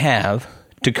what I have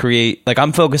to create, like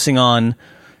I'm focusing on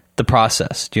the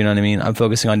process. Do you know what I mean? I'm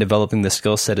focusing on developing the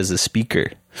skill set as a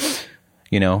speaker.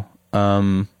 You know,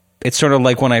 it's sort of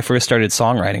like when I first started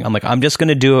songwriting. I'm like, I'm just going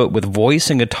to do it with voice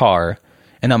and guitar,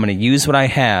 and I'm going to use what I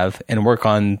have and work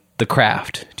on the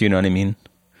craft. Do you know what I mean?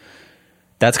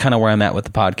 That's kind of where I'm at with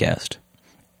the podcast.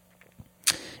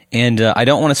 And I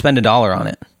don't want to spend $1 on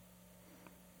it.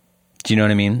 Do you know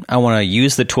what I mean? I want to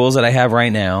use the tools that I have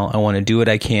right now. I want to do what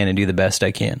I can and do the best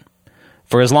I can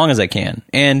for as long as I can.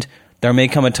 And there may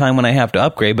come a time when I have to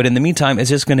upgrade, but in the meantime, it's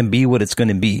just going to be what it's going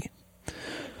to be.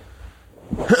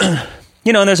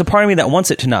 You know, and there's a part of me that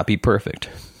wants it to not be perfect.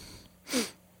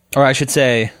 Or I should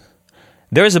say,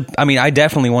 I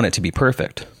definitely want it to be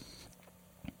perfect.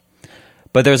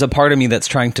 But there's a part of me that's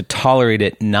trying to tolerate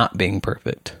it not being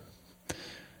perfect.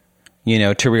 You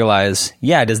know, to realize,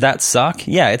 yeah, does that suck?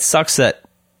 Yeah, it sucks that,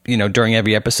 you know, during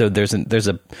every episode there's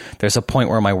a point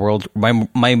where my words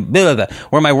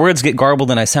get garbled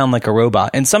and I sound like a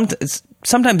robot. And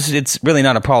sometimes it's really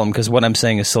not a problem because what I'm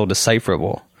saying is still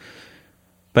decipherable.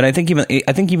 But I think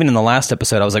even in the last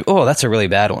episode I was like, oh, that's a really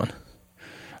bad one.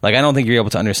 Like, I don't think you're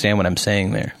able to understand what I'm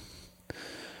saying there.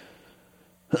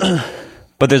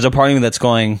 But there's a part of me that's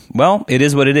going, well, it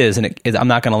is what it is, and I'm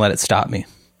not going to let it stop me.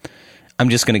 I'm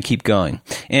just going to keep going.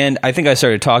 And I think I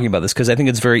started talking about this because I think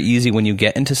it's very easy when you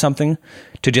get into something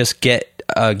to just get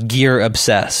gear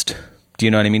obsessed. Do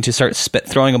you know what I mean? To start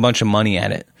throwing a bunch of money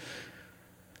at it.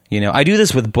 You know, I do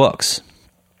this with books.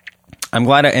 I'm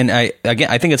glad, I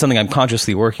think it's something I'm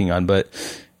consciously working on, but,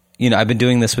 you know, I've been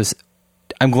doing this with,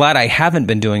 I'm glad I haven't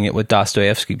been doing it with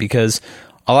Dostoevsky, because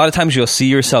a lot of times you'll see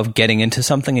yourself getting into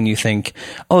something and you think,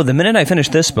 oh, the minute I finish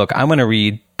this book, I'm going to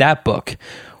read that book.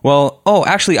 Well, oh,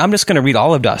 actually, I'm just going to read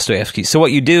all of Dostoevsky. So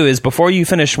what you do is before you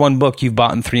finish one book, you've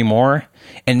bought 3 more,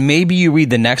 and maybe you read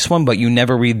the next one, but you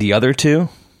never read the other 2.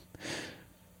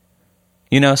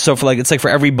 You know, so it's like for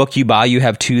every book you buy, you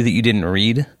have 2 that you didn't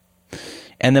read.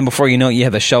 And then before you know it, you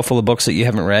have a shelf full of books that you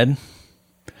haven't read.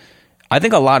 I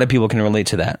think a lot of people can relate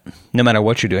to that, no matter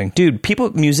what you're doing. Dude,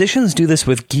 musicians do this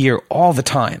with gear all the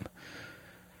time.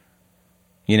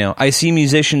 You know, I see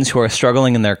musicians who are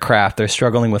struggling in their craft. They're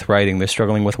struggling with writing. They're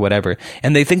struggling with whatever.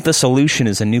 And they think the solution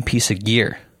is a new piece of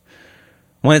gear.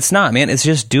 When it's not, man. It's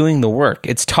just doing the work.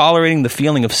 It's tolerating the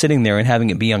feeling of sitting there and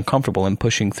having it be uncomfortable and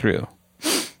pushing through.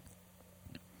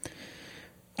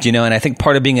 You know, and I think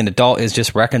part of being an adult is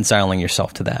just reconciling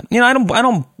yourself to that. You know, I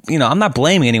don't, you know, I'm not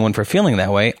blaming anyone for feeling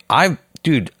that way.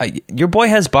 Your boy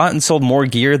has bought and sold more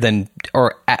gear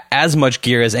as much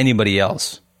gear as anybody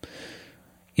else.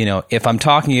 You know, if I'm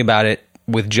talking about it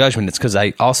with judgment, it's because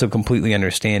I also completely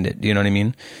understand it. Do you know what I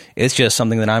mean? It's just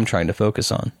something that I'm trying to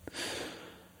focus on.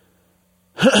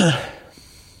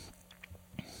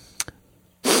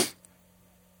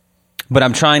 But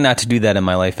I'm trying not to do that in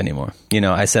my life anymore. You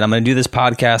know, I said, I'm going to do this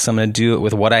podcast. I'm going to do it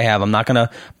with what I have. I'm not going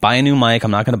to buy a new mic.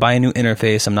 I'm not going to buy a new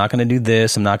interface. I'm not going to do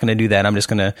this. I'm not going to do that. I'm just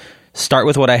going to start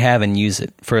with what I have and use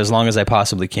it for as long as I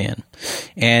possibly can.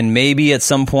 And maybe at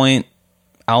some point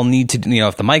I'll need to, you know,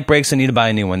 if the mic breaks, I need to buy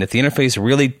a new one. If the interface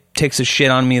really takes a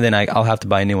shit on me, then I'll have to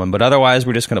buy a new one. But otherwise,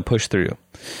 we're just going to push through.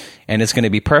 And it's going to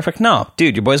be perfect. No,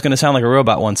 dude, your boy's going to sound like a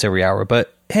robot once every hour.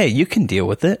 But hey, you can deal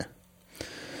with it.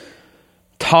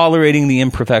 Tolerating the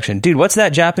imperfection. Dude, what's that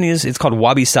Japanese? It's called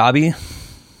wabi-sabi.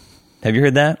 Have you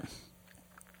heard that?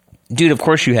 Dude, of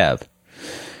course you have.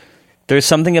 There's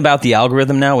something about the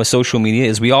algorithm now with social media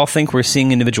is we all think we're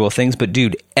seeing individual things, but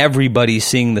dude, everybody's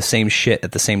seeing the same shit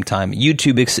at the same time.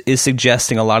 YouTube is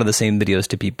suggesting a lot of the same videos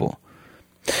to people.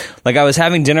 Like I was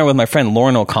having dinner with my friend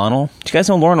Lauren O'Connell. Do you guys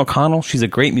know Lauren O'Connell? She's a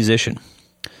great musician.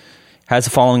 Has a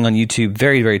following on YouTube.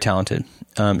 Very, very talented.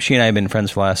 She and I have been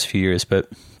friends for the last few years, but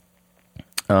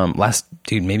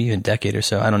maybe even a decade or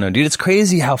so. I don't know. Dude, it's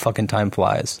crazy how fucking time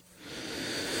flies.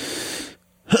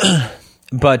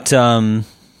 But I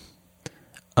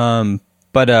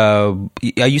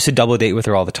used to double date with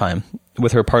her all the time,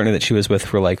 with her partner that she was with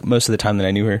for like most of the time that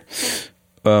I knew her.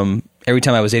 Every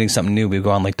time I was dating something new, we'd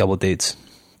go on like double dates.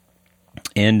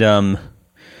 And,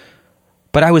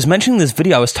 but I was mentioning this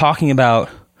video. I was talking about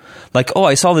like, oh,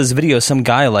 I saw this video, some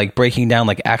guy like breaking down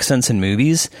like accents in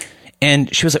movies.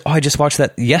 And she was like, oh, I just watched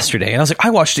that yesterday. And I was like,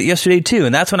 I watched it yesterday too.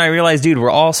 And that's when I realized, dude,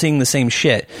 we're all seeing the same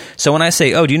shit. So when I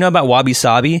say, oh, do you know about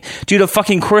wabi-sabi? Dude, of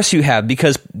fucking course you have,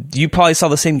 because you probably saw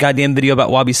the same goddamn video about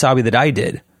wabi-sabi that I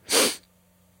did.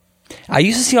 I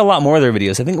used to see a lot more of their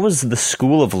videos. I think it was The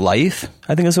School of Life,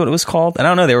 I think is what it was called. I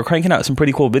don't know. They were cranking out some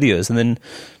pretty cool videos. And then,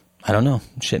 I don't know.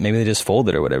 Shit, maybe they just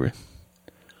folded or whatever.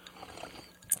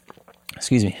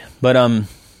 Excuse me. But,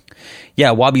 yeah,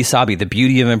 wabi-sabi, the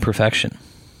beauty of imperfection.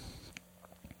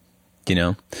 You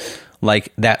know,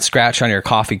 like that scratch on your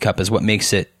coffee cup is what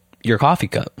makes it your coffee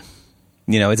cup.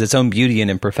 You know, it's its own beauty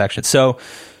and imperfection. So,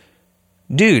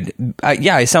 dude,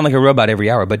 I sound like a robot every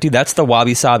hour, but dude, that's the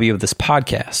wabi-sabi of this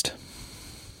podcast.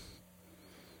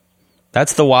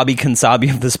 That's the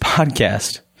wabi-kansabi of this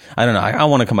podcast. I don't know. I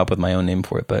want to come up with my own name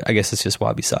for it, but I guess it's just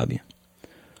wabi-sabi.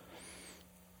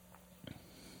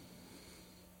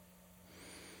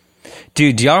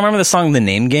 Dude, do y'all remember the song The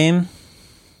Name Game?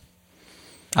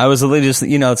 I was literally just,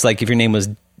 you know, it's like if your name was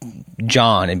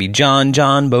John, it'd be John,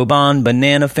 Boban,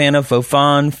 Banana, Fana,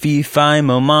 Fofan, Fee, Fi,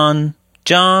 Moman,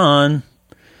 John.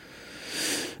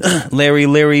 Larry,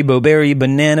 Boberry,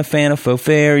 Banana, Fana,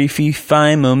 Fofairy, Fee,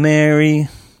 Fi, Mo, Mary,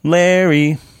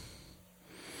 Larry.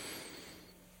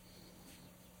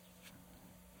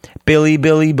 Billy,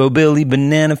 Bobilly,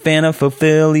 Banana, Fana,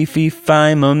 Fofilly, Fee,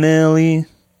 Fi, Mo, Millie.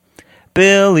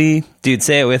 Billy. Dude,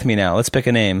 say it with me now. Let's pick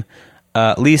a name.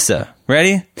 Lisa.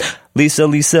 Ready? Lisa,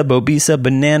 Bobisa,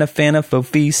 Banana, Fana,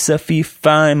 Fofisa, Fee,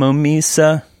 Fi,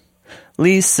 Momisa,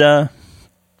 Lisa.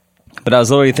 But I was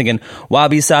already thinking,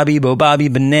 Wabi, Sabi,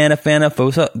 Bobabi, Banana, Fana,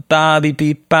 Fosa, Bobby,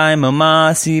 Pee, Pi,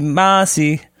 Momasi,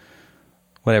 Masi.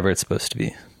 Whatever it's supposed to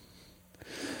be.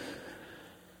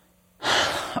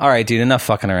 Alright, dude, enough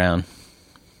fucking around.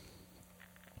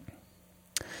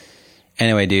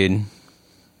 Anyway, dude.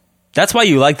 That's why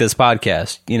you like this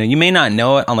podcast. You know, you may not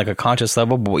know it on like a conscious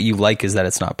level, but what you like is that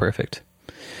it's not perfect.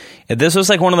 If this was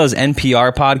like one of those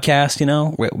NPR podcasts, you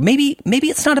know, where maybe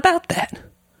it's not about that.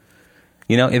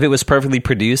 You know, if it was perfectly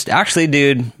produced, actually,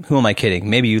 dude, who am I kidding?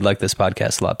 Maybe you'd like this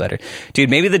podcast a lot better. Dude,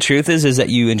 maybe the truth is that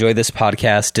you enjoy this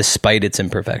podcast despite its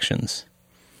imperfections.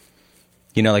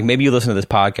 You know, like maybe you listen to this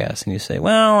podcast and you say,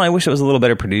 well, I wish it was a little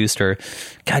better produced, or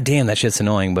God damn, that shit's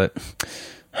annoying, but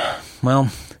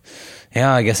well,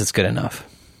 yeah, I guess it's good enough.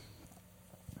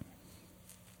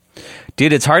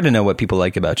 Dude, it's hard to know what people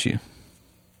like about you.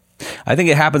 I think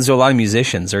it happens to a lot of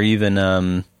musicians, or even,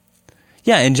 in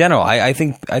general. I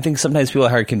think sometimes people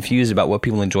are confused about what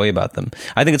people enjoy about them.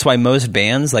 I think it's why most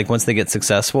bands, like once they get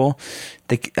successful,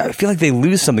 I feel like they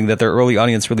lose something that their early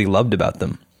audience really loved about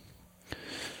them.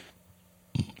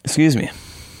 Excuse me.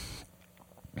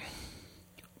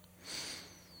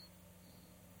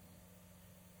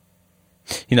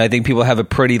 You know, I think people have a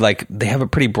pretty they have a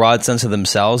pretty broad sense of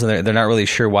themselves, and they're not really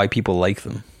sure why people like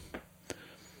them.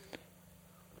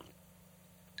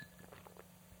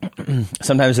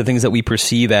 Sometimes the things that we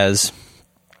perceive as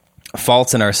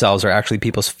faults in ourselves are actually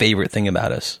people's favorite thing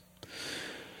about us.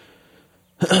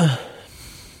 I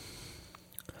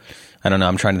don't know.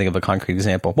 I'm trying to think of a concrete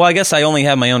example. Well, I guess I only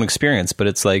have my own experience, but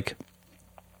it's like,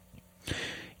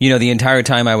 you know, the entire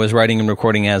time I was writing and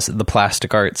recording as the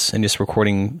Plastic Arts and just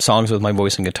recording songs with my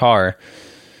voice and guitar,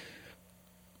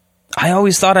 I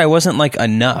always thought I wasn't like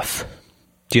enough.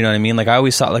 Do you know what I mean? Like I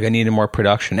always thought like I needed more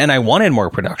production, and I wanted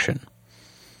more production.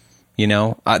 You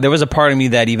know, there was a part of me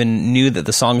that even knew that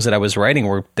the songs that I was writing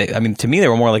were, to me, they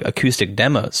were more like acoustic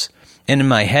demos. And in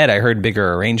my head, I heard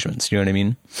bigger arrangements. You know what I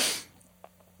mean?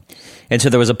 And so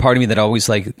there was a part of me that always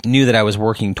like knew that I was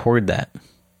working toward that.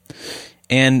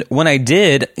 And when I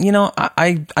did, you know,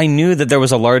 I knew that there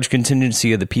was a large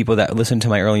contingency of the people that listened to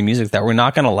my early music that were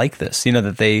not going to like this. You know,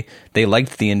 that they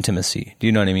liked the intimacy. Do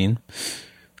you know what I mean?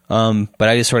 But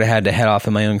I just sort of had to head off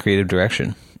in my own creative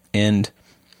direction. And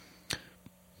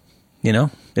you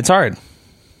know, it's hard.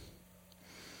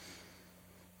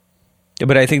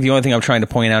 But I think the only thing I'm trying to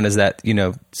point out is that, you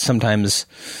know, sometimes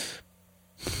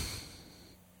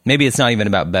maybe it's not even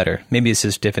about better. Maybe it's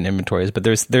just different inventories. But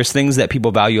there's things that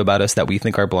people value about us that we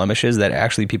think are blemishes that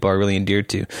actually people are really endeared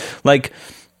to. Like,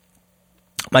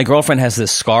 my girlfriend has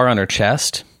this scar on her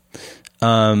chest.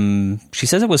 She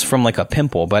says it was from like a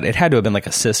pimple, but it had to have been like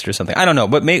a cyst or something. I don't know.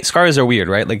 But scars are weird,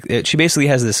 right? Like she basically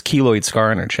has this keloid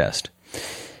scar on her chest.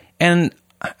 And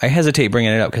I hesitate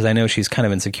bringing it up because I know she's kind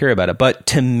of insecure about it. But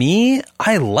to me,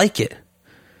 I like it.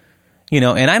 You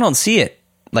know, and I don't see it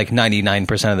like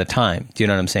 99% of the time. Do you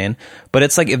know what I'm saying? But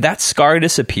it's like if that scar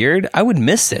disappeared, I would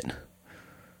miss it.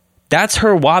 That's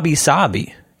her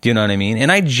wabi-sabi. Do you know what I mean?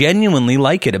 And I genuinely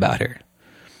like it about her.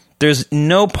 There's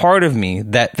no part of me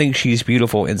that thinks she's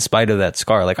beautiful in spite of that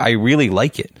scar. Like, I really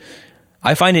like it.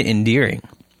 I find it endearing.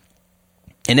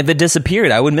 And if it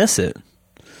disappeared, I would miss it.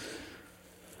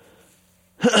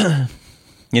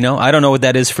 You know, I don't know what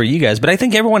that is for you guys, but I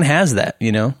think everyone has that,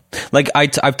 you know? Like,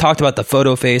 I've talked about the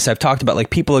photo face. I've talked about, like,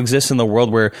 people exist in the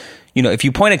world where, you know, if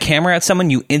you point a camera at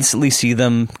someone, you instantly see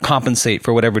them compensate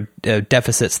for whatever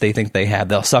deficits they think they have.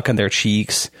 They'll suck on their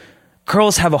cheeks.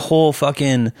 Girls have a whole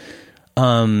fucking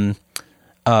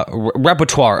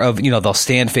repertoire of, you know, they'll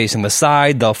stand facing the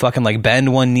side. They'll fucking, like,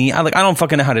 bend one knee. I don't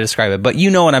fucking know how to describe it, but you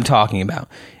know what I'm talking about.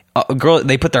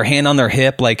 They put their hand on their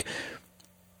hip, like...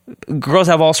 Girls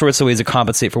have all sorts of ways to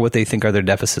compensate for what they think are their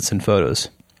deficits in photos.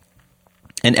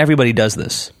 And everybody does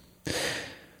this.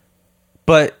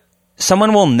 But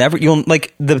someone will never... have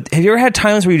you ever had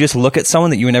times where you just look at someone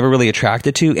that you were never really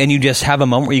attracted to and you just have a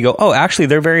moment where you go, oh, actually,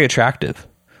 they're very attractive.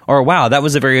 Or, wow, that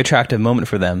was a very attractive moment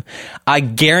for them. I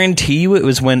guarantee you it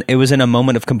was when it was in a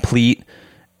moment of complete...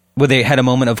 where they had a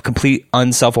moment of complete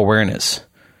unself-awareness.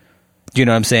 Do you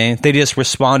know what I'm saying? They just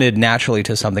responded naturally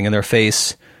to something in their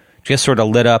face... just sort of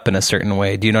lit up in a certain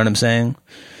way. Do you know what I'm saying?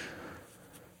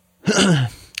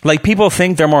 Like, people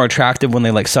think they're more attractive when they,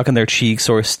 like, suck in their cheeks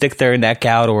or stick their neck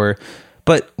out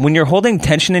but when you're holding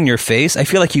tension in your face, I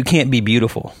feel like you can't be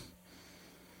beautiful.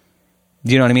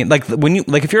 Do you know what I mean?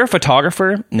 Like, if you're a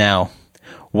photographer, now,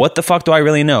 what the fuck do I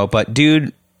really know? But,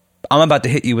 dude, I'm about to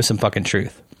hit you with some fucking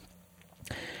truth.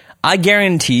 I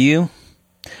guarantee you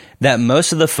that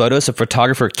most of the photos a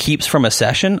photographer keeps from a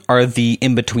session are the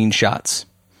in-between shots.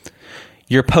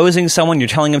 You're posing someone, you're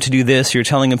telling them to do this, you're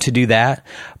telling them to do that.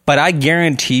 But I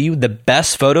guarantee you the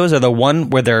best photos are the one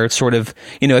where they're sort of,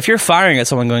 you know, if you're firing at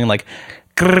someone going like,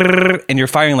 and you're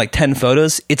firing like 10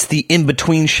 photos, it's the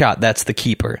in-between shot that's the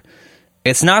keeper.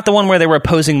 It's not the one where they were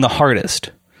posing the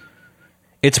hardest.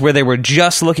 It's where they were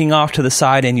just looking off to the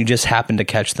side and you just happened to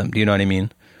catch them. Do you know what I mean?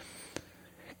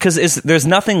 Because there's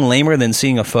nothing lamer than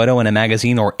seeing a photo in a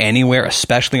magazine or anywhere,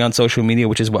 especially on social media,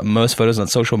 which is what most photos on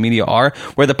social media are,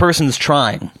 where the person's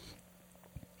trying.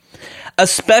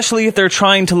 Especially if they're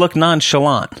trying to look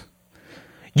nonchalant.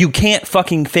 You can't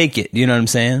fucking fake it. You know what I'm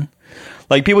saying?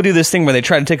 Like, people do this thing where they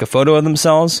try to take a photo of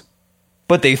themselves,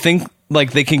 but they think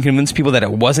like they can convince people that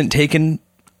it wasn't taken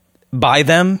by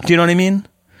them. Do you know what I mean?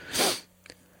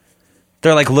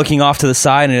 They're like looking off to the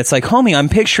side and it's like, homie, I'm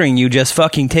picturing you just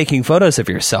fucking taking photos of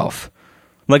yourself.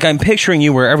 Like, I'm picturing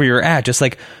you wherever you're at, just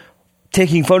like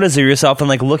taking photos of yourself and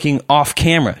like looking off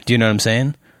camera. Do you know what I'm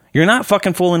saying? You're not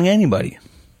fucking fooling anybody.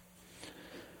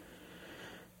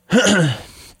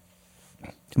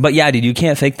 But yeah, dude, you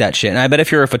can't fake that shit. And I bet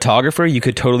if you're a photographer, you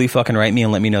could totally fucking write me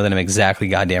and let me know that I'm exactly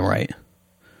goddamn right.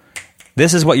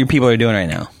 This is what your people are doing right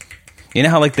now. You know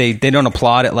how like they don't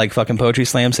applaud at like fucking poetry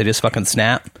slams, they just fucking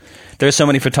snap? There's so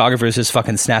many photographers just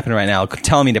fucking snapping right now,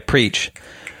 telling me to preach.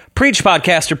 Preach,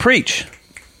 podcaster, preach.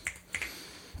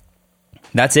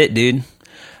 That's it, dude.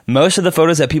 Most of the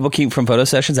photos that people keep from photo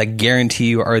sessions, I guarantee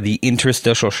you, are the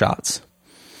interstitial shots.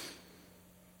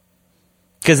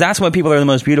 Because that's when people are the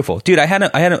most beautiful. Dude, I had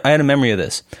a memory of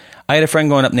this. I had a friend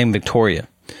growing up named Victoria.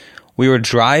 We were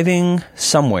driving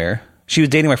somewhere. She was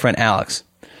dating my friend Alex.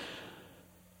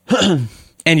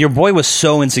 And your boy was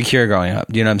so insecure growing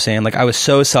up. Do you know what I'm saying? Like, I was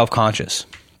so self-conscious.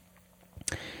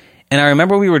 And I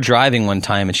remember we were driving one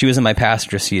time, and she was in my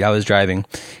passenger seat. I was driving.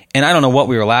 And I don't know what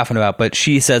we were laughing about, but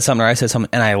she said something or I said something,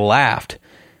 and I laughed.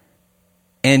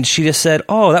 And she just said,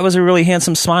 "Oh, that was a really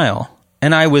handsome smile."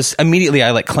 And I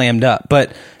like clammed up.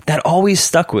 But that always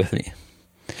stuck with me.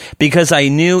 Because I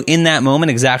knew in that moment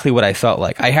exactly what I felt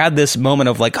like. I had this moment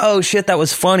of like, oh shit, that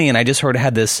was funny. And I just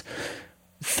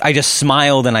I just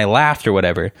smiled and I laughed or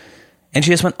whatever. And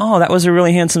she just went, "Oh, that was a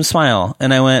really handsome smile."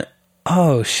 And I went,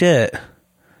 "Oh shit."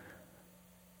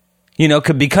 You know,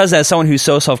 because as someone who's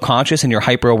so self-conscious and you're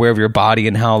hyper aware of your body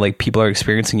and how like people are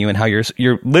experiencing you and how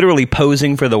you're literally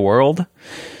posing for the world.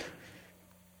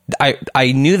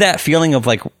 I knew that feeling of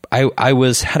like, I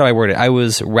was, how do I word it? I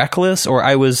was reckless, or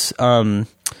I was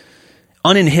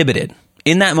uninhibited.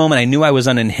 In that moment, I knew I was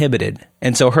uninhibited.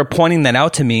 And so her pointing that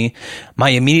out to me, my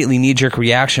immediately knee-jerk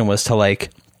reaction was to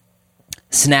like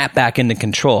snap back into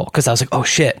control. Because I was like, oh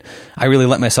shit, I really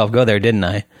let myself go there, didn't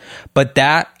I? But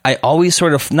that, I always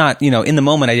sort of, not, you know, in the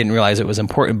moment I didn't realize it was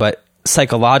important, but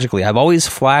psychologically, I've always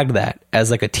flagged that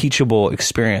as like a teachable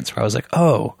experience where I was like,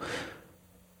 oh,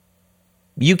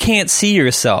 you can't see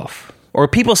yourself, or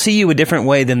people see you a different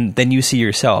way than you see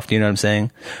yourself. Do you know what I'm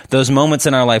saying? Those moments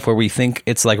in our life where we think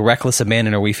it's like reckless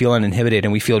abandon, or we feel uninhibited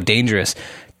and we feel dangerous.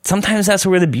 Sometimes that's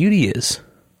where the beauty is.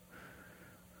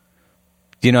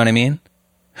 Do you know what I mean?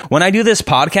 When I do this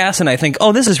podcast and I think,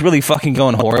 oh, this is really fucking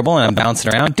going horrible and I'm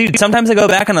bouncing around. Dude, sometimes I go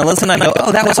back and I listen and I go,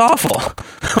 oh, that was awful.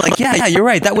 Like, yeah, you're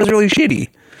right. That was really shitty.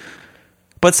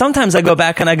 But sometimes I go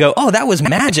back and I go, oh, that was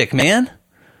magic, man.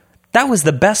 That was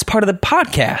the best part of the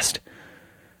podcast.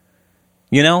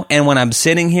 You know, and when I'm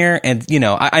sitting here and, you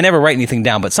know, I never write anything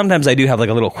down, but sometimes I do have like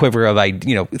a little quiver of,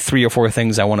 3 or 4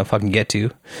 things I want to fucking get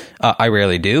to. I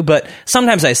rarely do, but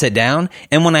sometimes I sit down,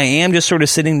 and when I am just sort of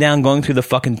sitting down going through the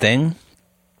fucking thing,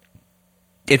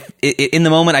 in the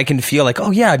moment I can feel like,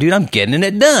 oh yeah, dude, I'm getting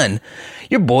it done.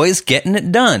 Your boy's getting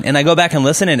it done. And I go back and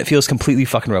listen and it feels completely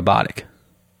fucking robotic.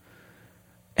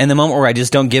 And the moment where I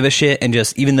just don't give a shit and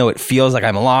just, even though it feels like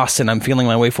I'm lost and I'm feeling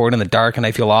my way forward in the dark and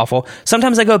I feel awful,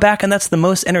 sometimes I go back and that's the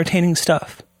most entertaining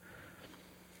stuff.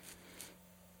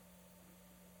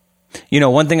 You know,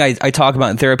 one thing I talk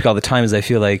about in therapy all the time is I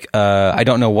feel like I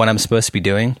don't know what I'm supposed to be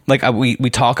doing. Like we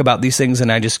talk about these things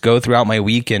and I just go throughout my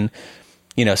week and,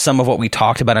 you know, some of what we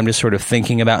talked about I'm just sort of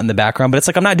thinking about in the background. But it's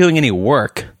like I'm not doing any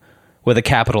work with a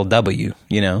capital W,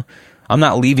 you know. I'm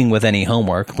not leaving with any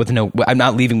homework, I'm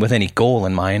not leaving with any goal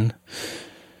in mind.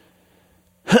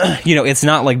 You know, it's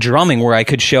not like drumming where I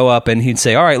could show up and he'd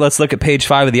say, all right, let's look at page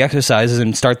 5 of the exercises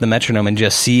and start the metronome and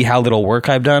just see how little work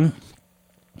I've done.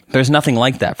 There's nothing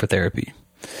like that for therapy.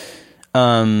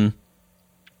 Dude,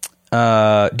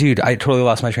 I totally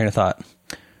lost my train of thought.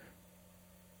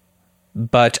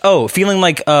 But, feeling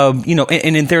like, and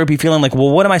in therapy, feeling like, well,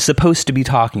 what am I supposed to be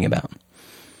talking about?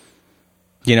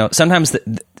 You know, sometimes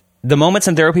the moments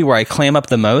in therapy where I clam up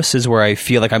the most is where I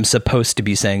feel like I'm supposed to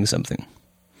be saying something.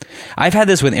 I've had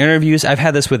this with interviews. I've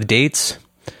had this with dates.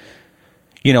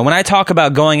 You know, when I talk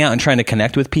about going out and trying to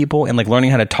connect with people and like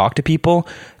learning how to talk to people,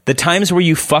 the times where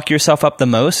you fuck yourself up the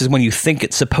most is when you think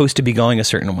it's supposed to be going a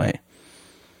certain way.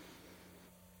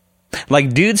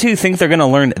 Like dudes who think they're going to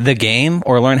learn the game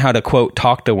or learn how to, quote,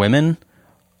 talk to women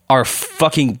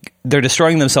they're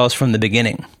destroying themselves from the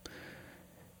beginning.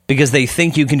 Because they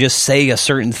think you can just say a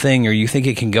certain thing or you think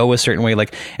it can go a certain way.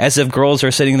 Like as if girls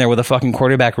are sitting there with a fucking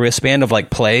quarterback wristband of like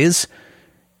plays.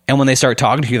 And when they start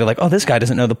talking to you, they're like, oh, this guy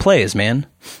doesn't know the plays, man.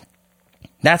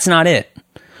 That's not it.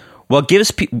 What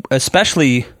gives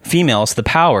especially females the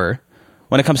power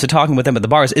when it comes to talking with them at the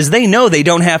bars is they know they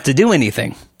don't have to do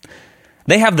anything.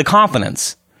 They have the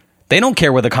confidence. They don't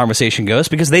care where the conversation goes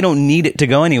because they don't need it to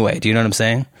go anyway. Do you know what I'm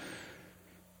saying?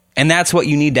 And that's what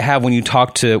you need to have when you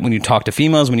talk to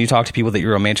females, when you talk to people that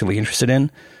you're romantically interested in,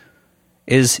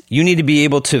 is you need to be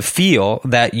able to feel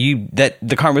that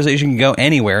the conversation can go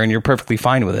anywhere and you're perfectly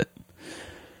fine with it.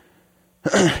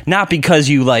 Not because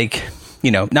you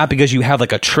not because you have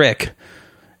like a trick,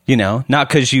 not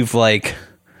because you've like,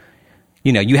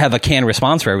 you have a canned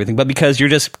response for everything, but because you're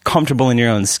just comfortable in your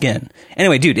own skin.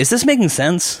 Anyway, dude, is this making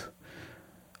sense?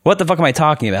 What the fuck am I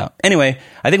talking about? Anyway,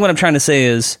 I think what I'm trying to say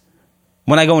is,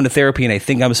 when I go into therapy and I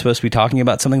think I'm supposed to be talking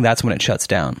about something, that's when it shuts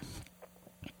down.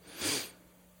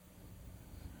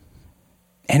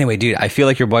 Anyway, dude, I feel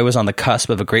like your boy was on the cusp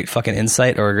of a great fucking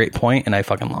insight or a great point, and I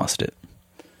fucking lost it.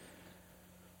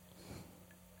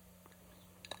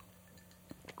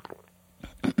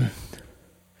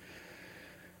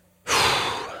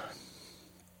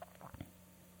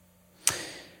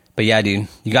 But yeah, dude,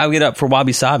 you gotta get up for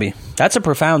Wabi Sabi. That's a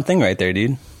profound thing right there,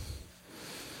 dude.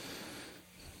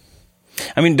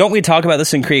 I mean, don't we talk about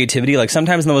this in creativity? Like,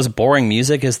 sometimes the most boring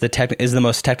music is the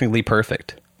most technically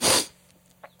perfect.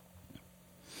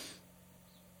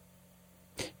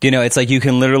 You know, it's like you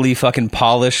can literally fucking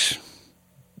polish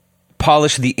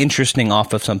the interesting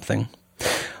off of something.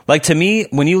 Like, to me,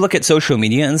 when you look at social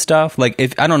media and stuff, like,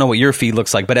 if I don't know what your feed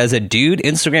looks like, but as a dude,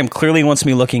 Instagram clearly wants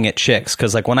me looking at chicks.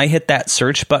 Because, like, when I hit that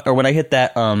search button, or when I hit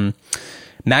that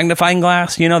magnifying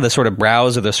glass, you know, the sort of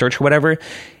browse or the search or whatever,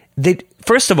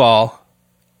 first of all,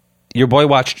 your boy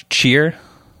watched Cheer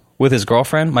with his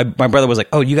girlfriend. My brother was like,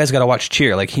 oh, you guys got to watch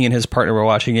Cheer. Like, he and his partner were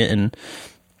watching it, and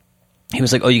he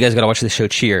was like, oh, you guys got to watch the show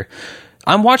Cheer.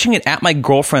 I'm watching it at my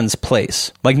girlfriend's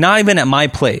place. Like, not even at my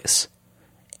place.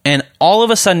 And all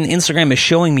of a sudden, Instagram is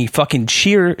showing me fucking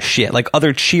Cheer shit, like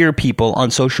other Cheer people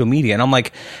on social media. And I'm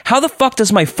like, how the fuck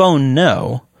does my phone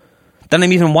know that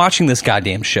I'm even watching this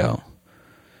goddamn show?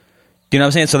 You know what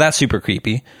I'm saying? So that's super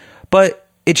creepy. But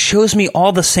it shows me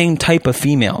all the same type of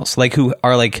females, like, who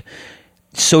are like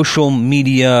social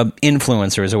media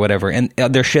influencers or whatever. And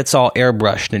their shit's all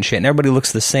airbrushed and shit. And everybody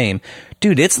looks the same.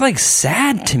 Dude, it's like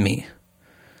sad to me.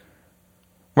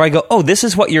 Where I go, oh, this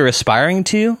is what you're aspiring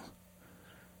to?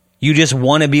 You just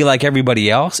want to be like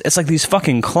everybody else? It's like these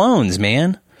fucking clones,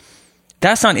 man.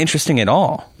 That's not interesting at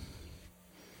all.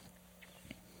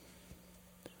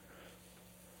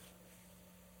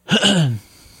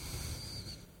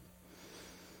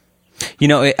 You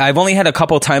know, I've only had a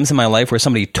couple times in my life where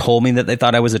somebody told me that they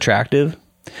thought I was attractive.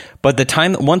 But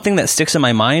one thing that sticks in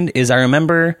my mind is I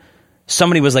remember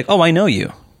somebody was like, oh, I know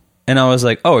you. And I was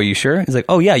like, oh, are you sure? He's like,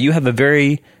 oh, yeah, you have a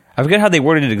very... I forget how they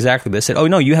worded it exactly, but they said, oh,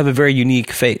 no, you have a very unique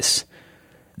face.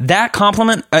 That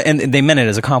compliment, and they meant it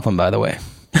as a compliment, by the way.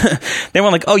 They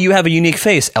weren't like, oh, you have a unique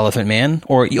face, Elephant Man.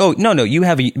 Or, oh, no,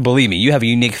 believe me, you have a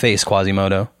unique face,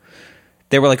 Quasimodo.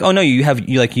 They were like, oh, no, you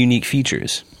like unique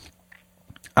features.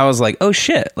 I was like, oh,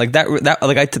 shit. Like, that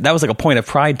was like a point of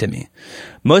pride to me.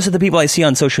 Most of the people I see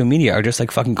on social media are just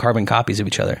like fucking carbon copies of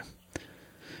each other.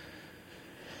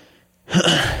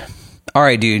 All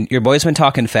right, dude, your boy's been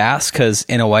talking fast because,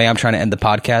 in a way, I'm trying to end the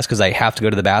podcast because I have to go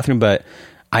to the bathroom, but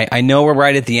I know we're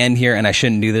right at the end here and I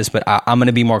shouldn't do this, but I'm going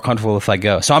to be more comfortable if I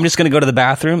go. So I'm just going to go to the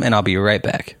bathroom and I'll be right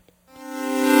back.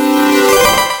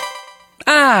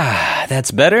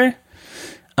 That's better.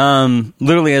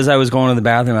 Literally, as I was going to the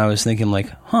bathroom, I was thinking like,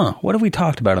 what have we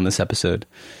talked about on this episode?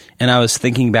 And I was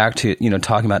thinking back to, you know,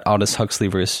 talking about Aldous Huxley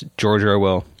versus George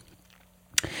Orwell.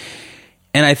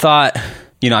 And I thought...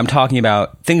 You know, I'm talking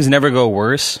about things never go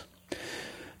worse.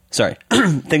 Sorry.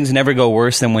 Things never go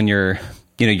worse than when you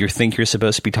think you're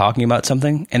supposed to be talking about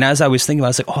something. And as I was thinking about it, I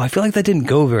was like, oh, I feel like that didn't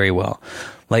go very well.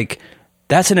 Like,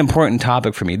 that's an important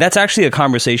topic for me. That's actually a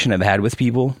conversation I've had with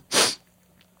people.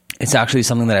 It's actually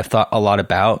something that I've thought a lot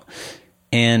about.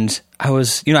 And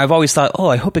I've always thought, oh,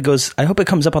 I hope it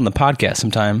comes up on the podcast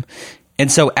sometime.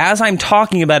 And so as I'm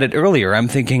talking about it earlier, I'm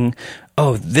thinking,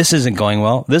 oh, this isn't going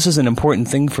well. This is an important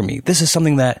thing for me. This is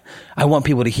something that I want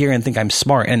people to hear and think I'm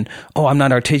smart. And, oh, I'm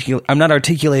not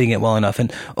articulating it well enough.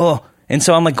 And, and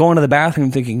so I'm like going to the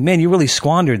bathroom thinking, man, you really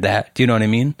squandered that. Do you know what I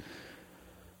mean?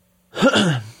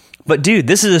 But dude,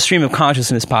 this is a stream of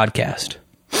consciousness podcast.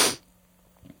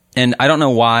 And I don't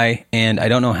know why, and I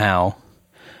don't know how,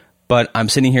 but I'm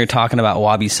sitting here talking about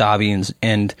Wabi Sabi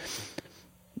and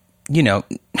you know,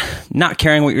 not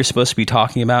caring what you're supposed to be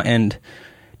talking about. And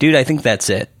dude, I think that's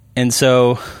it. And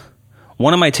so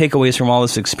one of my takeaways from all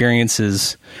this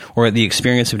experiences, or the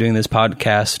experience of doing this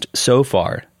podcast so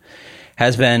far,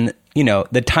 has been, you know,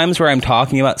 the times where I'm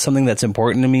talking about something that's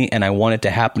important to me and I want it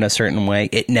to happen a certain way,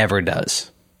 it never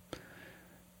does.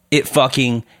 It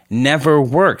fucking never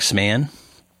works, man.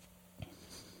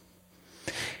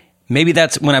 Maybe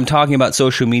that's when I'm talking about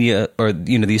social media, or,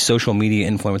 you know, these social media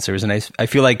influencers, and I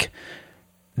feel like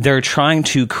they're trying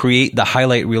to create the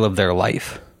highlight reel of their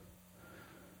life.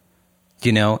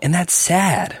 You know, and that's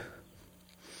sad.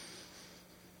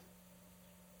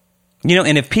 You know,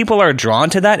 and if people are drawn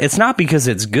to that, it's not because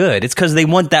it's good. It's because they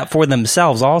want that for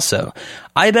themselves also.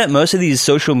 I bet most of these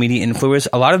social media influencers,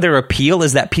 a lot of their appeal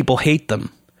is that people hate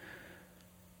them.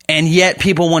 And yet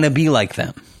people want to be like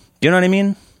them. Do you know what I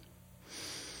mean?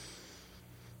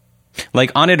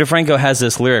 Like, Ana DeFranco has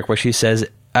this lyric where she says,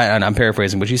 and I'm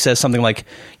paraphrasing, but she says something like,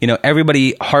 you know,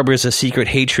 everybody harbors a secret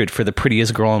hatred for the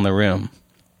prettiest girl in the room.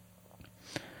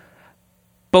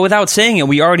 But without saying it,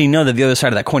 we already know that the other side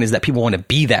of that coin is that people want to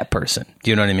be that person. Do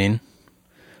you know what I mean?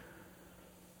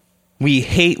 We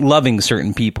hate loving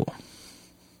certain people.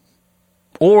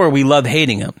 Or we love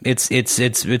hating them. It's like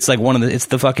it's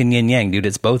the fucking yin yang, dude.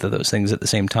 It's both of those things at the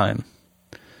same time.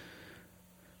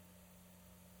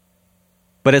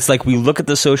 But it's like we look at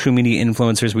the social media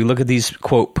influencers, we look at these,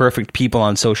 quote, perfect people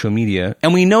on social media,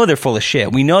 and we know they're full of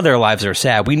shit. We know their lives are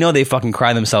sad. We know they fucking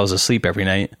cry themselves asleep every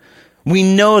night. We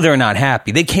know they're not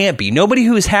happy. They can't be. Nobody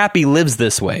who's happy lives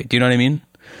this way. Do you know what I mean?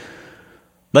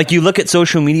 Like, you look at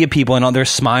social media people and they're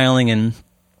smiling, and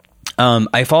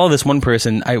I follow this one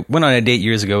person. I went on a date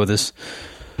years ago with this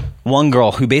one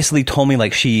girl who basically told me,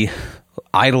 like, she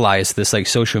idolized this like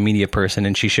social media person,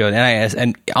 and she showed,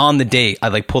 and on the date I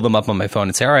like pulled them up on my phone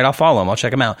and say, all right, I'll follow him, I'll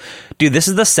check him out. Dude, this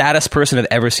is the saddest person I've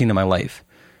ever seen in my life.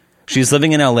 She's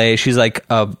living in LA. She's like,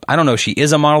 I don't know if she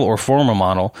is a model or former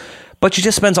model, but she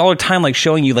just spends all her time like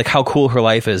showing you like how cool her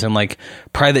life is, and like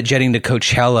private jetting to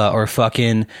Coachella or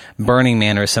fucking Burning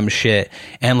Man or some shit,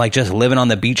 and like just living on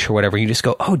the beach or whatever. You just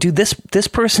go, oh dude, this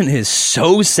person is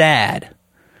so sad.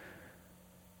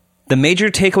 The major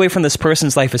takeaway from this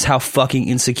person's life is how fucking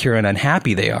insecure and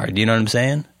unhappy they are. Do you know what I'm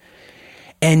saying?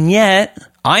 And yet,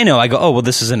 I go, oh, well,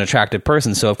 this is an attractive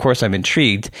person, so of course I'm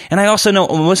intrigued. And I also know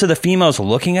most of the females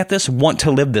looking at this want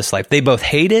to live this life. They both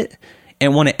hate it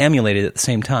and want to emulate it at the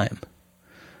same time.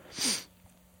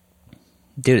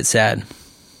 Dude, it's sad.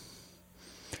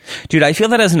 Dude, I feel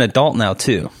that as an adult now,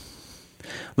 too.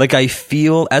 Like, I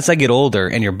feel as I get older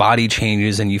and your body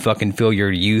changes and you fucking feel your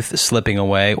youth slipping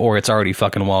away, or it's already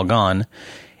fucking well gone.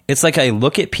 It's like I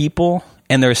look at people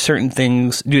and there are certain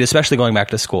things, dude, especially going back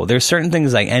to school, there's certain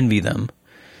things I envy them.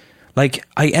 Like,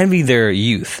 I envy their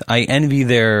youth. I envy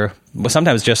their, well,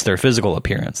 sometimes just their physical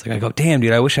appearance. Like, I go, damn,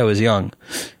 dude, I wish I was young.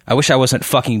 I wish I wasn't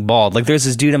fucking bald. Like, there's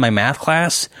this dude in my math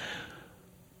class.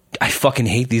 I fucking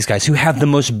hate these guys who have the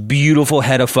most beautiful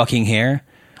head of fucking hair.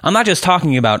 I'm not just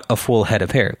talking about a full head of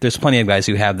hair. There's plenty of guys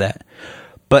who have that.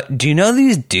 But do you know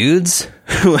these dudes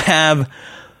who have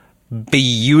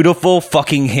beautiful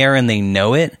fucking hair and they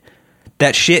know it?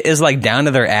 That shit is like down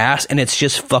to their ass and it's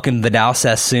just fucking Vidal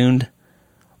Sassooned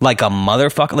like a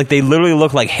motherfucker. Like, they literally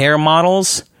look like hair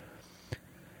models.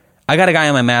 I got a guy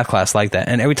in my math class like that,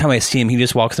 and every time I see him, he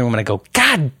just walks in the room and I go,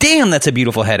 God damn, that's a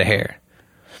beautiful head of hair.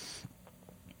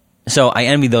 So I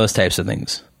envy those types of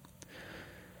things.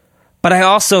 But I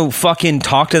also fucking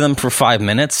talk to them for 5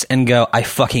 minutes and go, I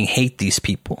fucking hate these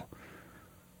people.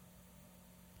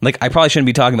 Like, I probably shouldn't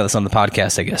be talking about this on the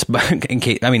podcast, I guess. But in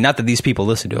case, I mean, not that these people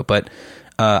listen to it, but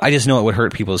I just know it would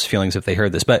hurt people's feelings if they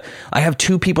heard this. But I have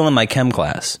 2 people in my chem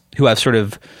class who have sort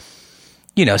of,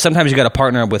 you know, sometimes you got to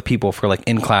partner up with people for like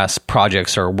in-class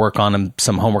projects or work on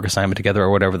some homework assignment together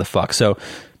or whatever the fuck. So,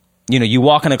 you know, you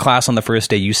walk into class on the first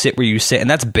day, you sit where you sit, and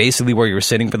that's basically where you're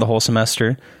sitting for the whole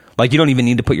semester. Like, you don't even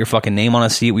need to put your fucking name on a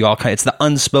seat. It's the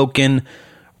unspoken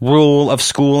rule of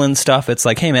school and stuff. It's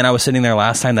like, hey man, I was sitting there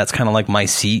last time. That's kind of like my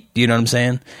seat. Do you know what I'm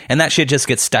saying? And that shit just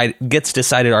gets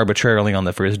decided arbitrarily on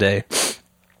the first day.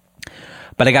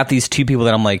 But I got these 2 people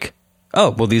that I'm like,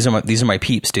 oh, well, these are my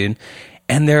peeps, dude.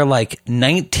 And they're like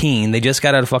 19. They just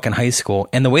got out of fucking high school.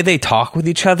 And the way they talk with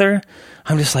each other,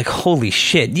 I'm just like, holy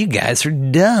shit, you guys are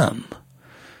dumb.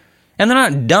 And they're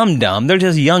not dumb. They're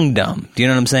just young dumb. Do you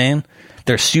know what I'm saying?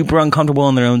 They're super uncomfortable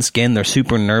in their own skin. They're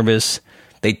super nervous.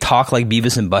 They talk like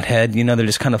Beavis and Butthead. You know, they're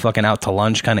just kind of fucking out to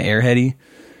lunch, kind of airheady.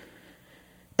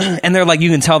 And they're like,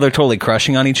 you can tell they're totally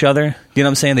crushing on each other. You know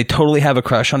what I'm saying? They totally have a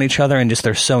crush on each other and just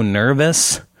they're so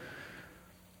nervous.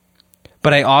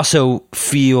 But I also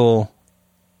feel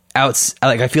I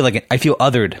feel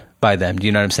othered by them. Do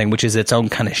you know what I'm saying? Which is its own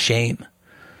kind of shame.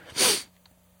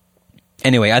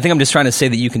 Anyway, I think I'm just trying to say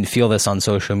that you can feel this on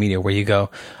social media where you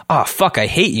go, oh, fuck, I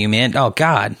hate you, man. Oh,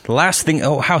 God. The last thing,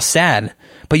 oh, how sad.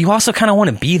 But you also kind of want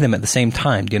to be them at the same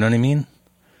time. Do you know what I mean?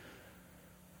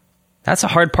 That's a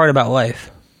hard part about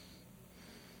life.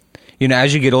 You know,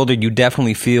 as you get older, you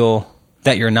definitely feel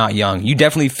that you're not young. You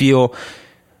definitely feel,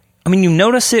 I mean, you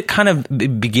notice it kind of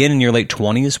begin in your late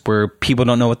 20s where people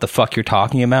don't know what the fuck you're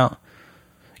talking about.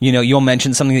 You know, you'll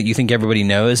mention something that you think everybody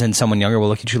knows and someone younger will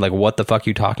look at you like, what the fuck are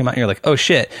you talking about? And you're like, oh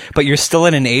shit. But you're still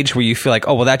in an age where you feel like,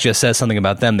 oh, well, that just says something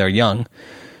about them. They're young.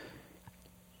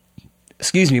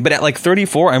 Excuse me. But at like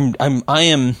 34, I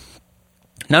am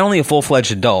not only a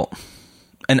full-fledged adult,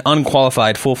 an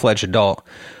unqualified full-fledged adult,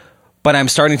 but I'm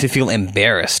starting to feel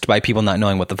embarrassed by people not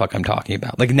knowing what the fuck I'm talking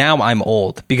about. Like, now I'm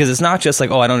old because it's not just like,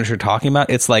 oh, I don't know what you're talking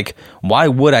about. It's like, why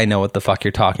would I know what the fuck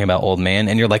you're talking about, old man?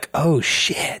 And you're like, oh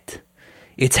shit.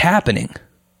 It's happening.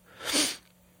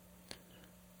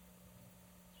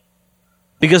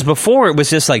 Because before it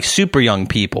was just like super young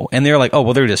people and they're like, oh,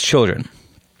 well, they're just children.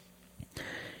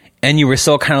 and you were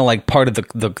still kind of like part of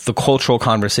the cultural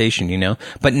conversation, you know?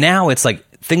 But now it's like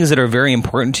things that are very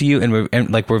important to you and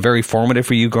were very formative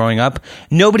for you growing up,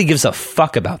 nobody gives a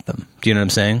fuck about them. Do you know what I'm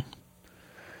saying?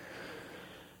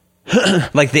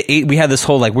 Like we had this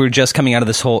whole, like, we were just coming out of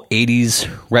this whole 80s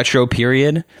retro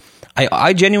period.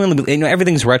 I genuinely, you know,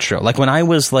 everything's retro. Like when I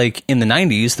was like in the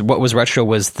 90s, what was retro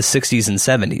was the 60s and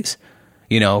 70s.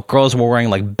 You know, girls were wearing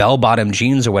like bell-bottom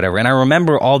jeans or whatever. And I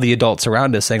remember all the adults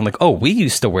around us saying like, oh, we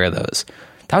used to wear those.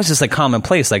 That was just like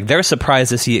commonplace. Like they're surprised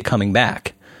to see it coming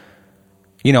back.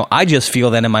 You know, I just feel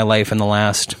that in my life in the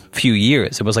last few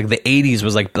years. It was like the 80s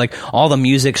was like all the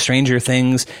music, Stranger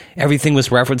Things, everything was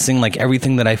referencing like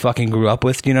everything that I fucking grew up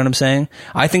with. Do you know what I'm saying?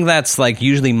 I think that's like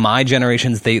usually my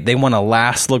generations, they want to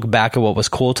last look back at what was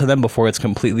cool to them before it's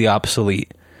completely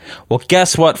obsolete. Well,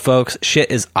 guess what, folks?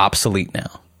 Shit is obsolete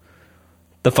now.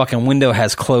 The fucking window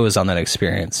has closed on that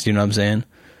experience. Do you know what I'm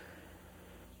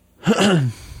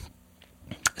saying?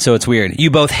 So it's weird. You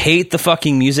both hate the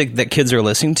fucking music that kids are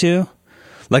listening to.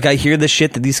 Like, I hear the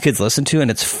shit that these kids listen to, and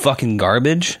it's fucking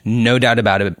garbage. No doubt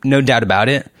about it. No doubt about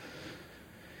it.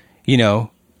 You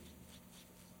know,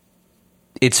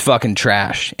 it's fucking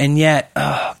trash. And yet,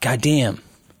 oh, goddamn.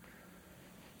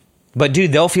 But,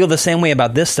 dude, they'll feel the same way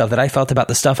about this stuff that I felt about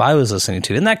the stuff I was listening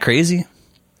to. Isn't that crazy?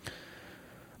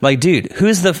 Like, dude,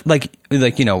 who's the, like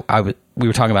you know, we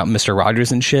were talking about Mr.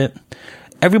 Rogers and shit.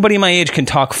 Everybody my age can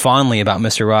talk fondly about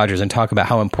Mr. Rogers and talk about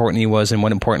how important he was and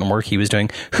what important work he was doing.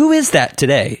 Who is that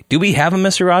today? Do we have a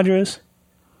Mr. Rogers?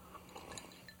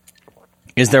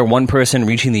 Is there one person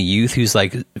reaching the youth who's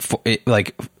like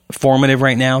formative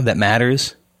right now that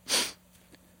matters?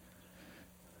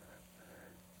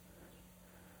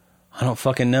 I don't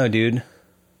fucking know, dude.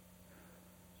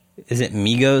 Is it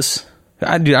Migos?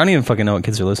 I don't even fucking know what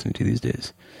kids are listening to these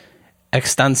days.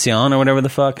 Extension or whatever the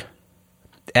fuck.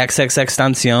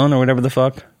 XXXTentacion or whatever the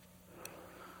fuck.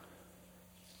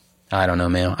 I don't know,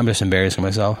 man. I'm just embarrassing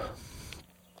myself.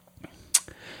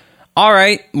 All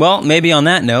right. Well, maybe on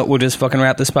that note, we'll just fucking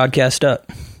wrap this podcast up.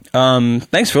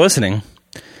 Thanks for listening.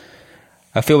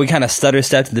 I feel we kind of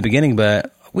stutter-stepped at the beginning,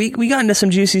 but we got into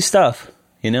some juicy stuff,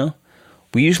 you know?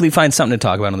 We usually find something to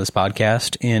talk about on this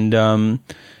podcast, and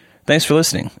thanks for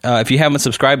listening. If you haven't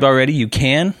subscribed already, you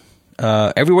can.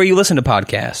 Everywhere you listen to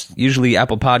podcasts, usually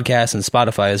Apple Podcasts and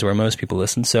Spotify is where most people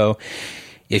listen. So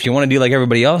if you want to do like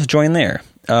everybody else, join there.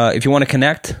 If you want to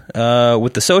connect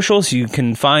with the socials, you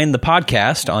can find the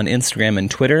podcast on Instagram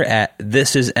and Twitter at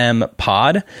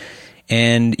ThisIsMPod.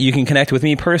 And you can connect with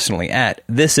me personally at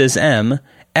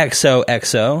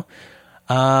ThisIsMXOXO.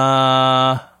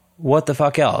 What the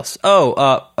fuck else?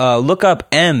 Look up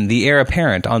M, the Heir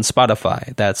Apparent on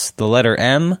Spotify. That's the letter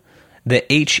M, the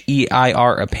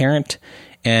HEIR Apparent,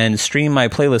 and stream my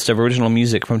playlist of original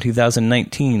music from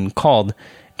 2019 called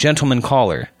Gentleman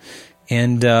Caller.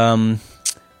 And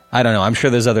I don't know, I'm sure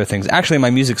there's other things. Actually, my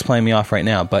music's playing me off right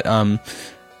now, but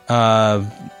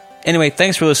anyway,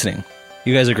 thanks for listening.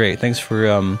 You guys are great. Thanks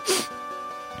for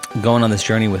going on this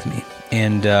journey with me.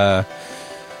 And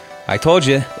I told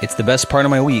you, it's the best part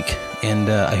of my week,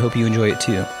 and I hope you enjoy it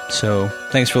too. So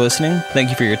thanks for listening. Thank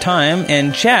you for your time,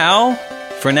 and ciao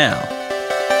for now.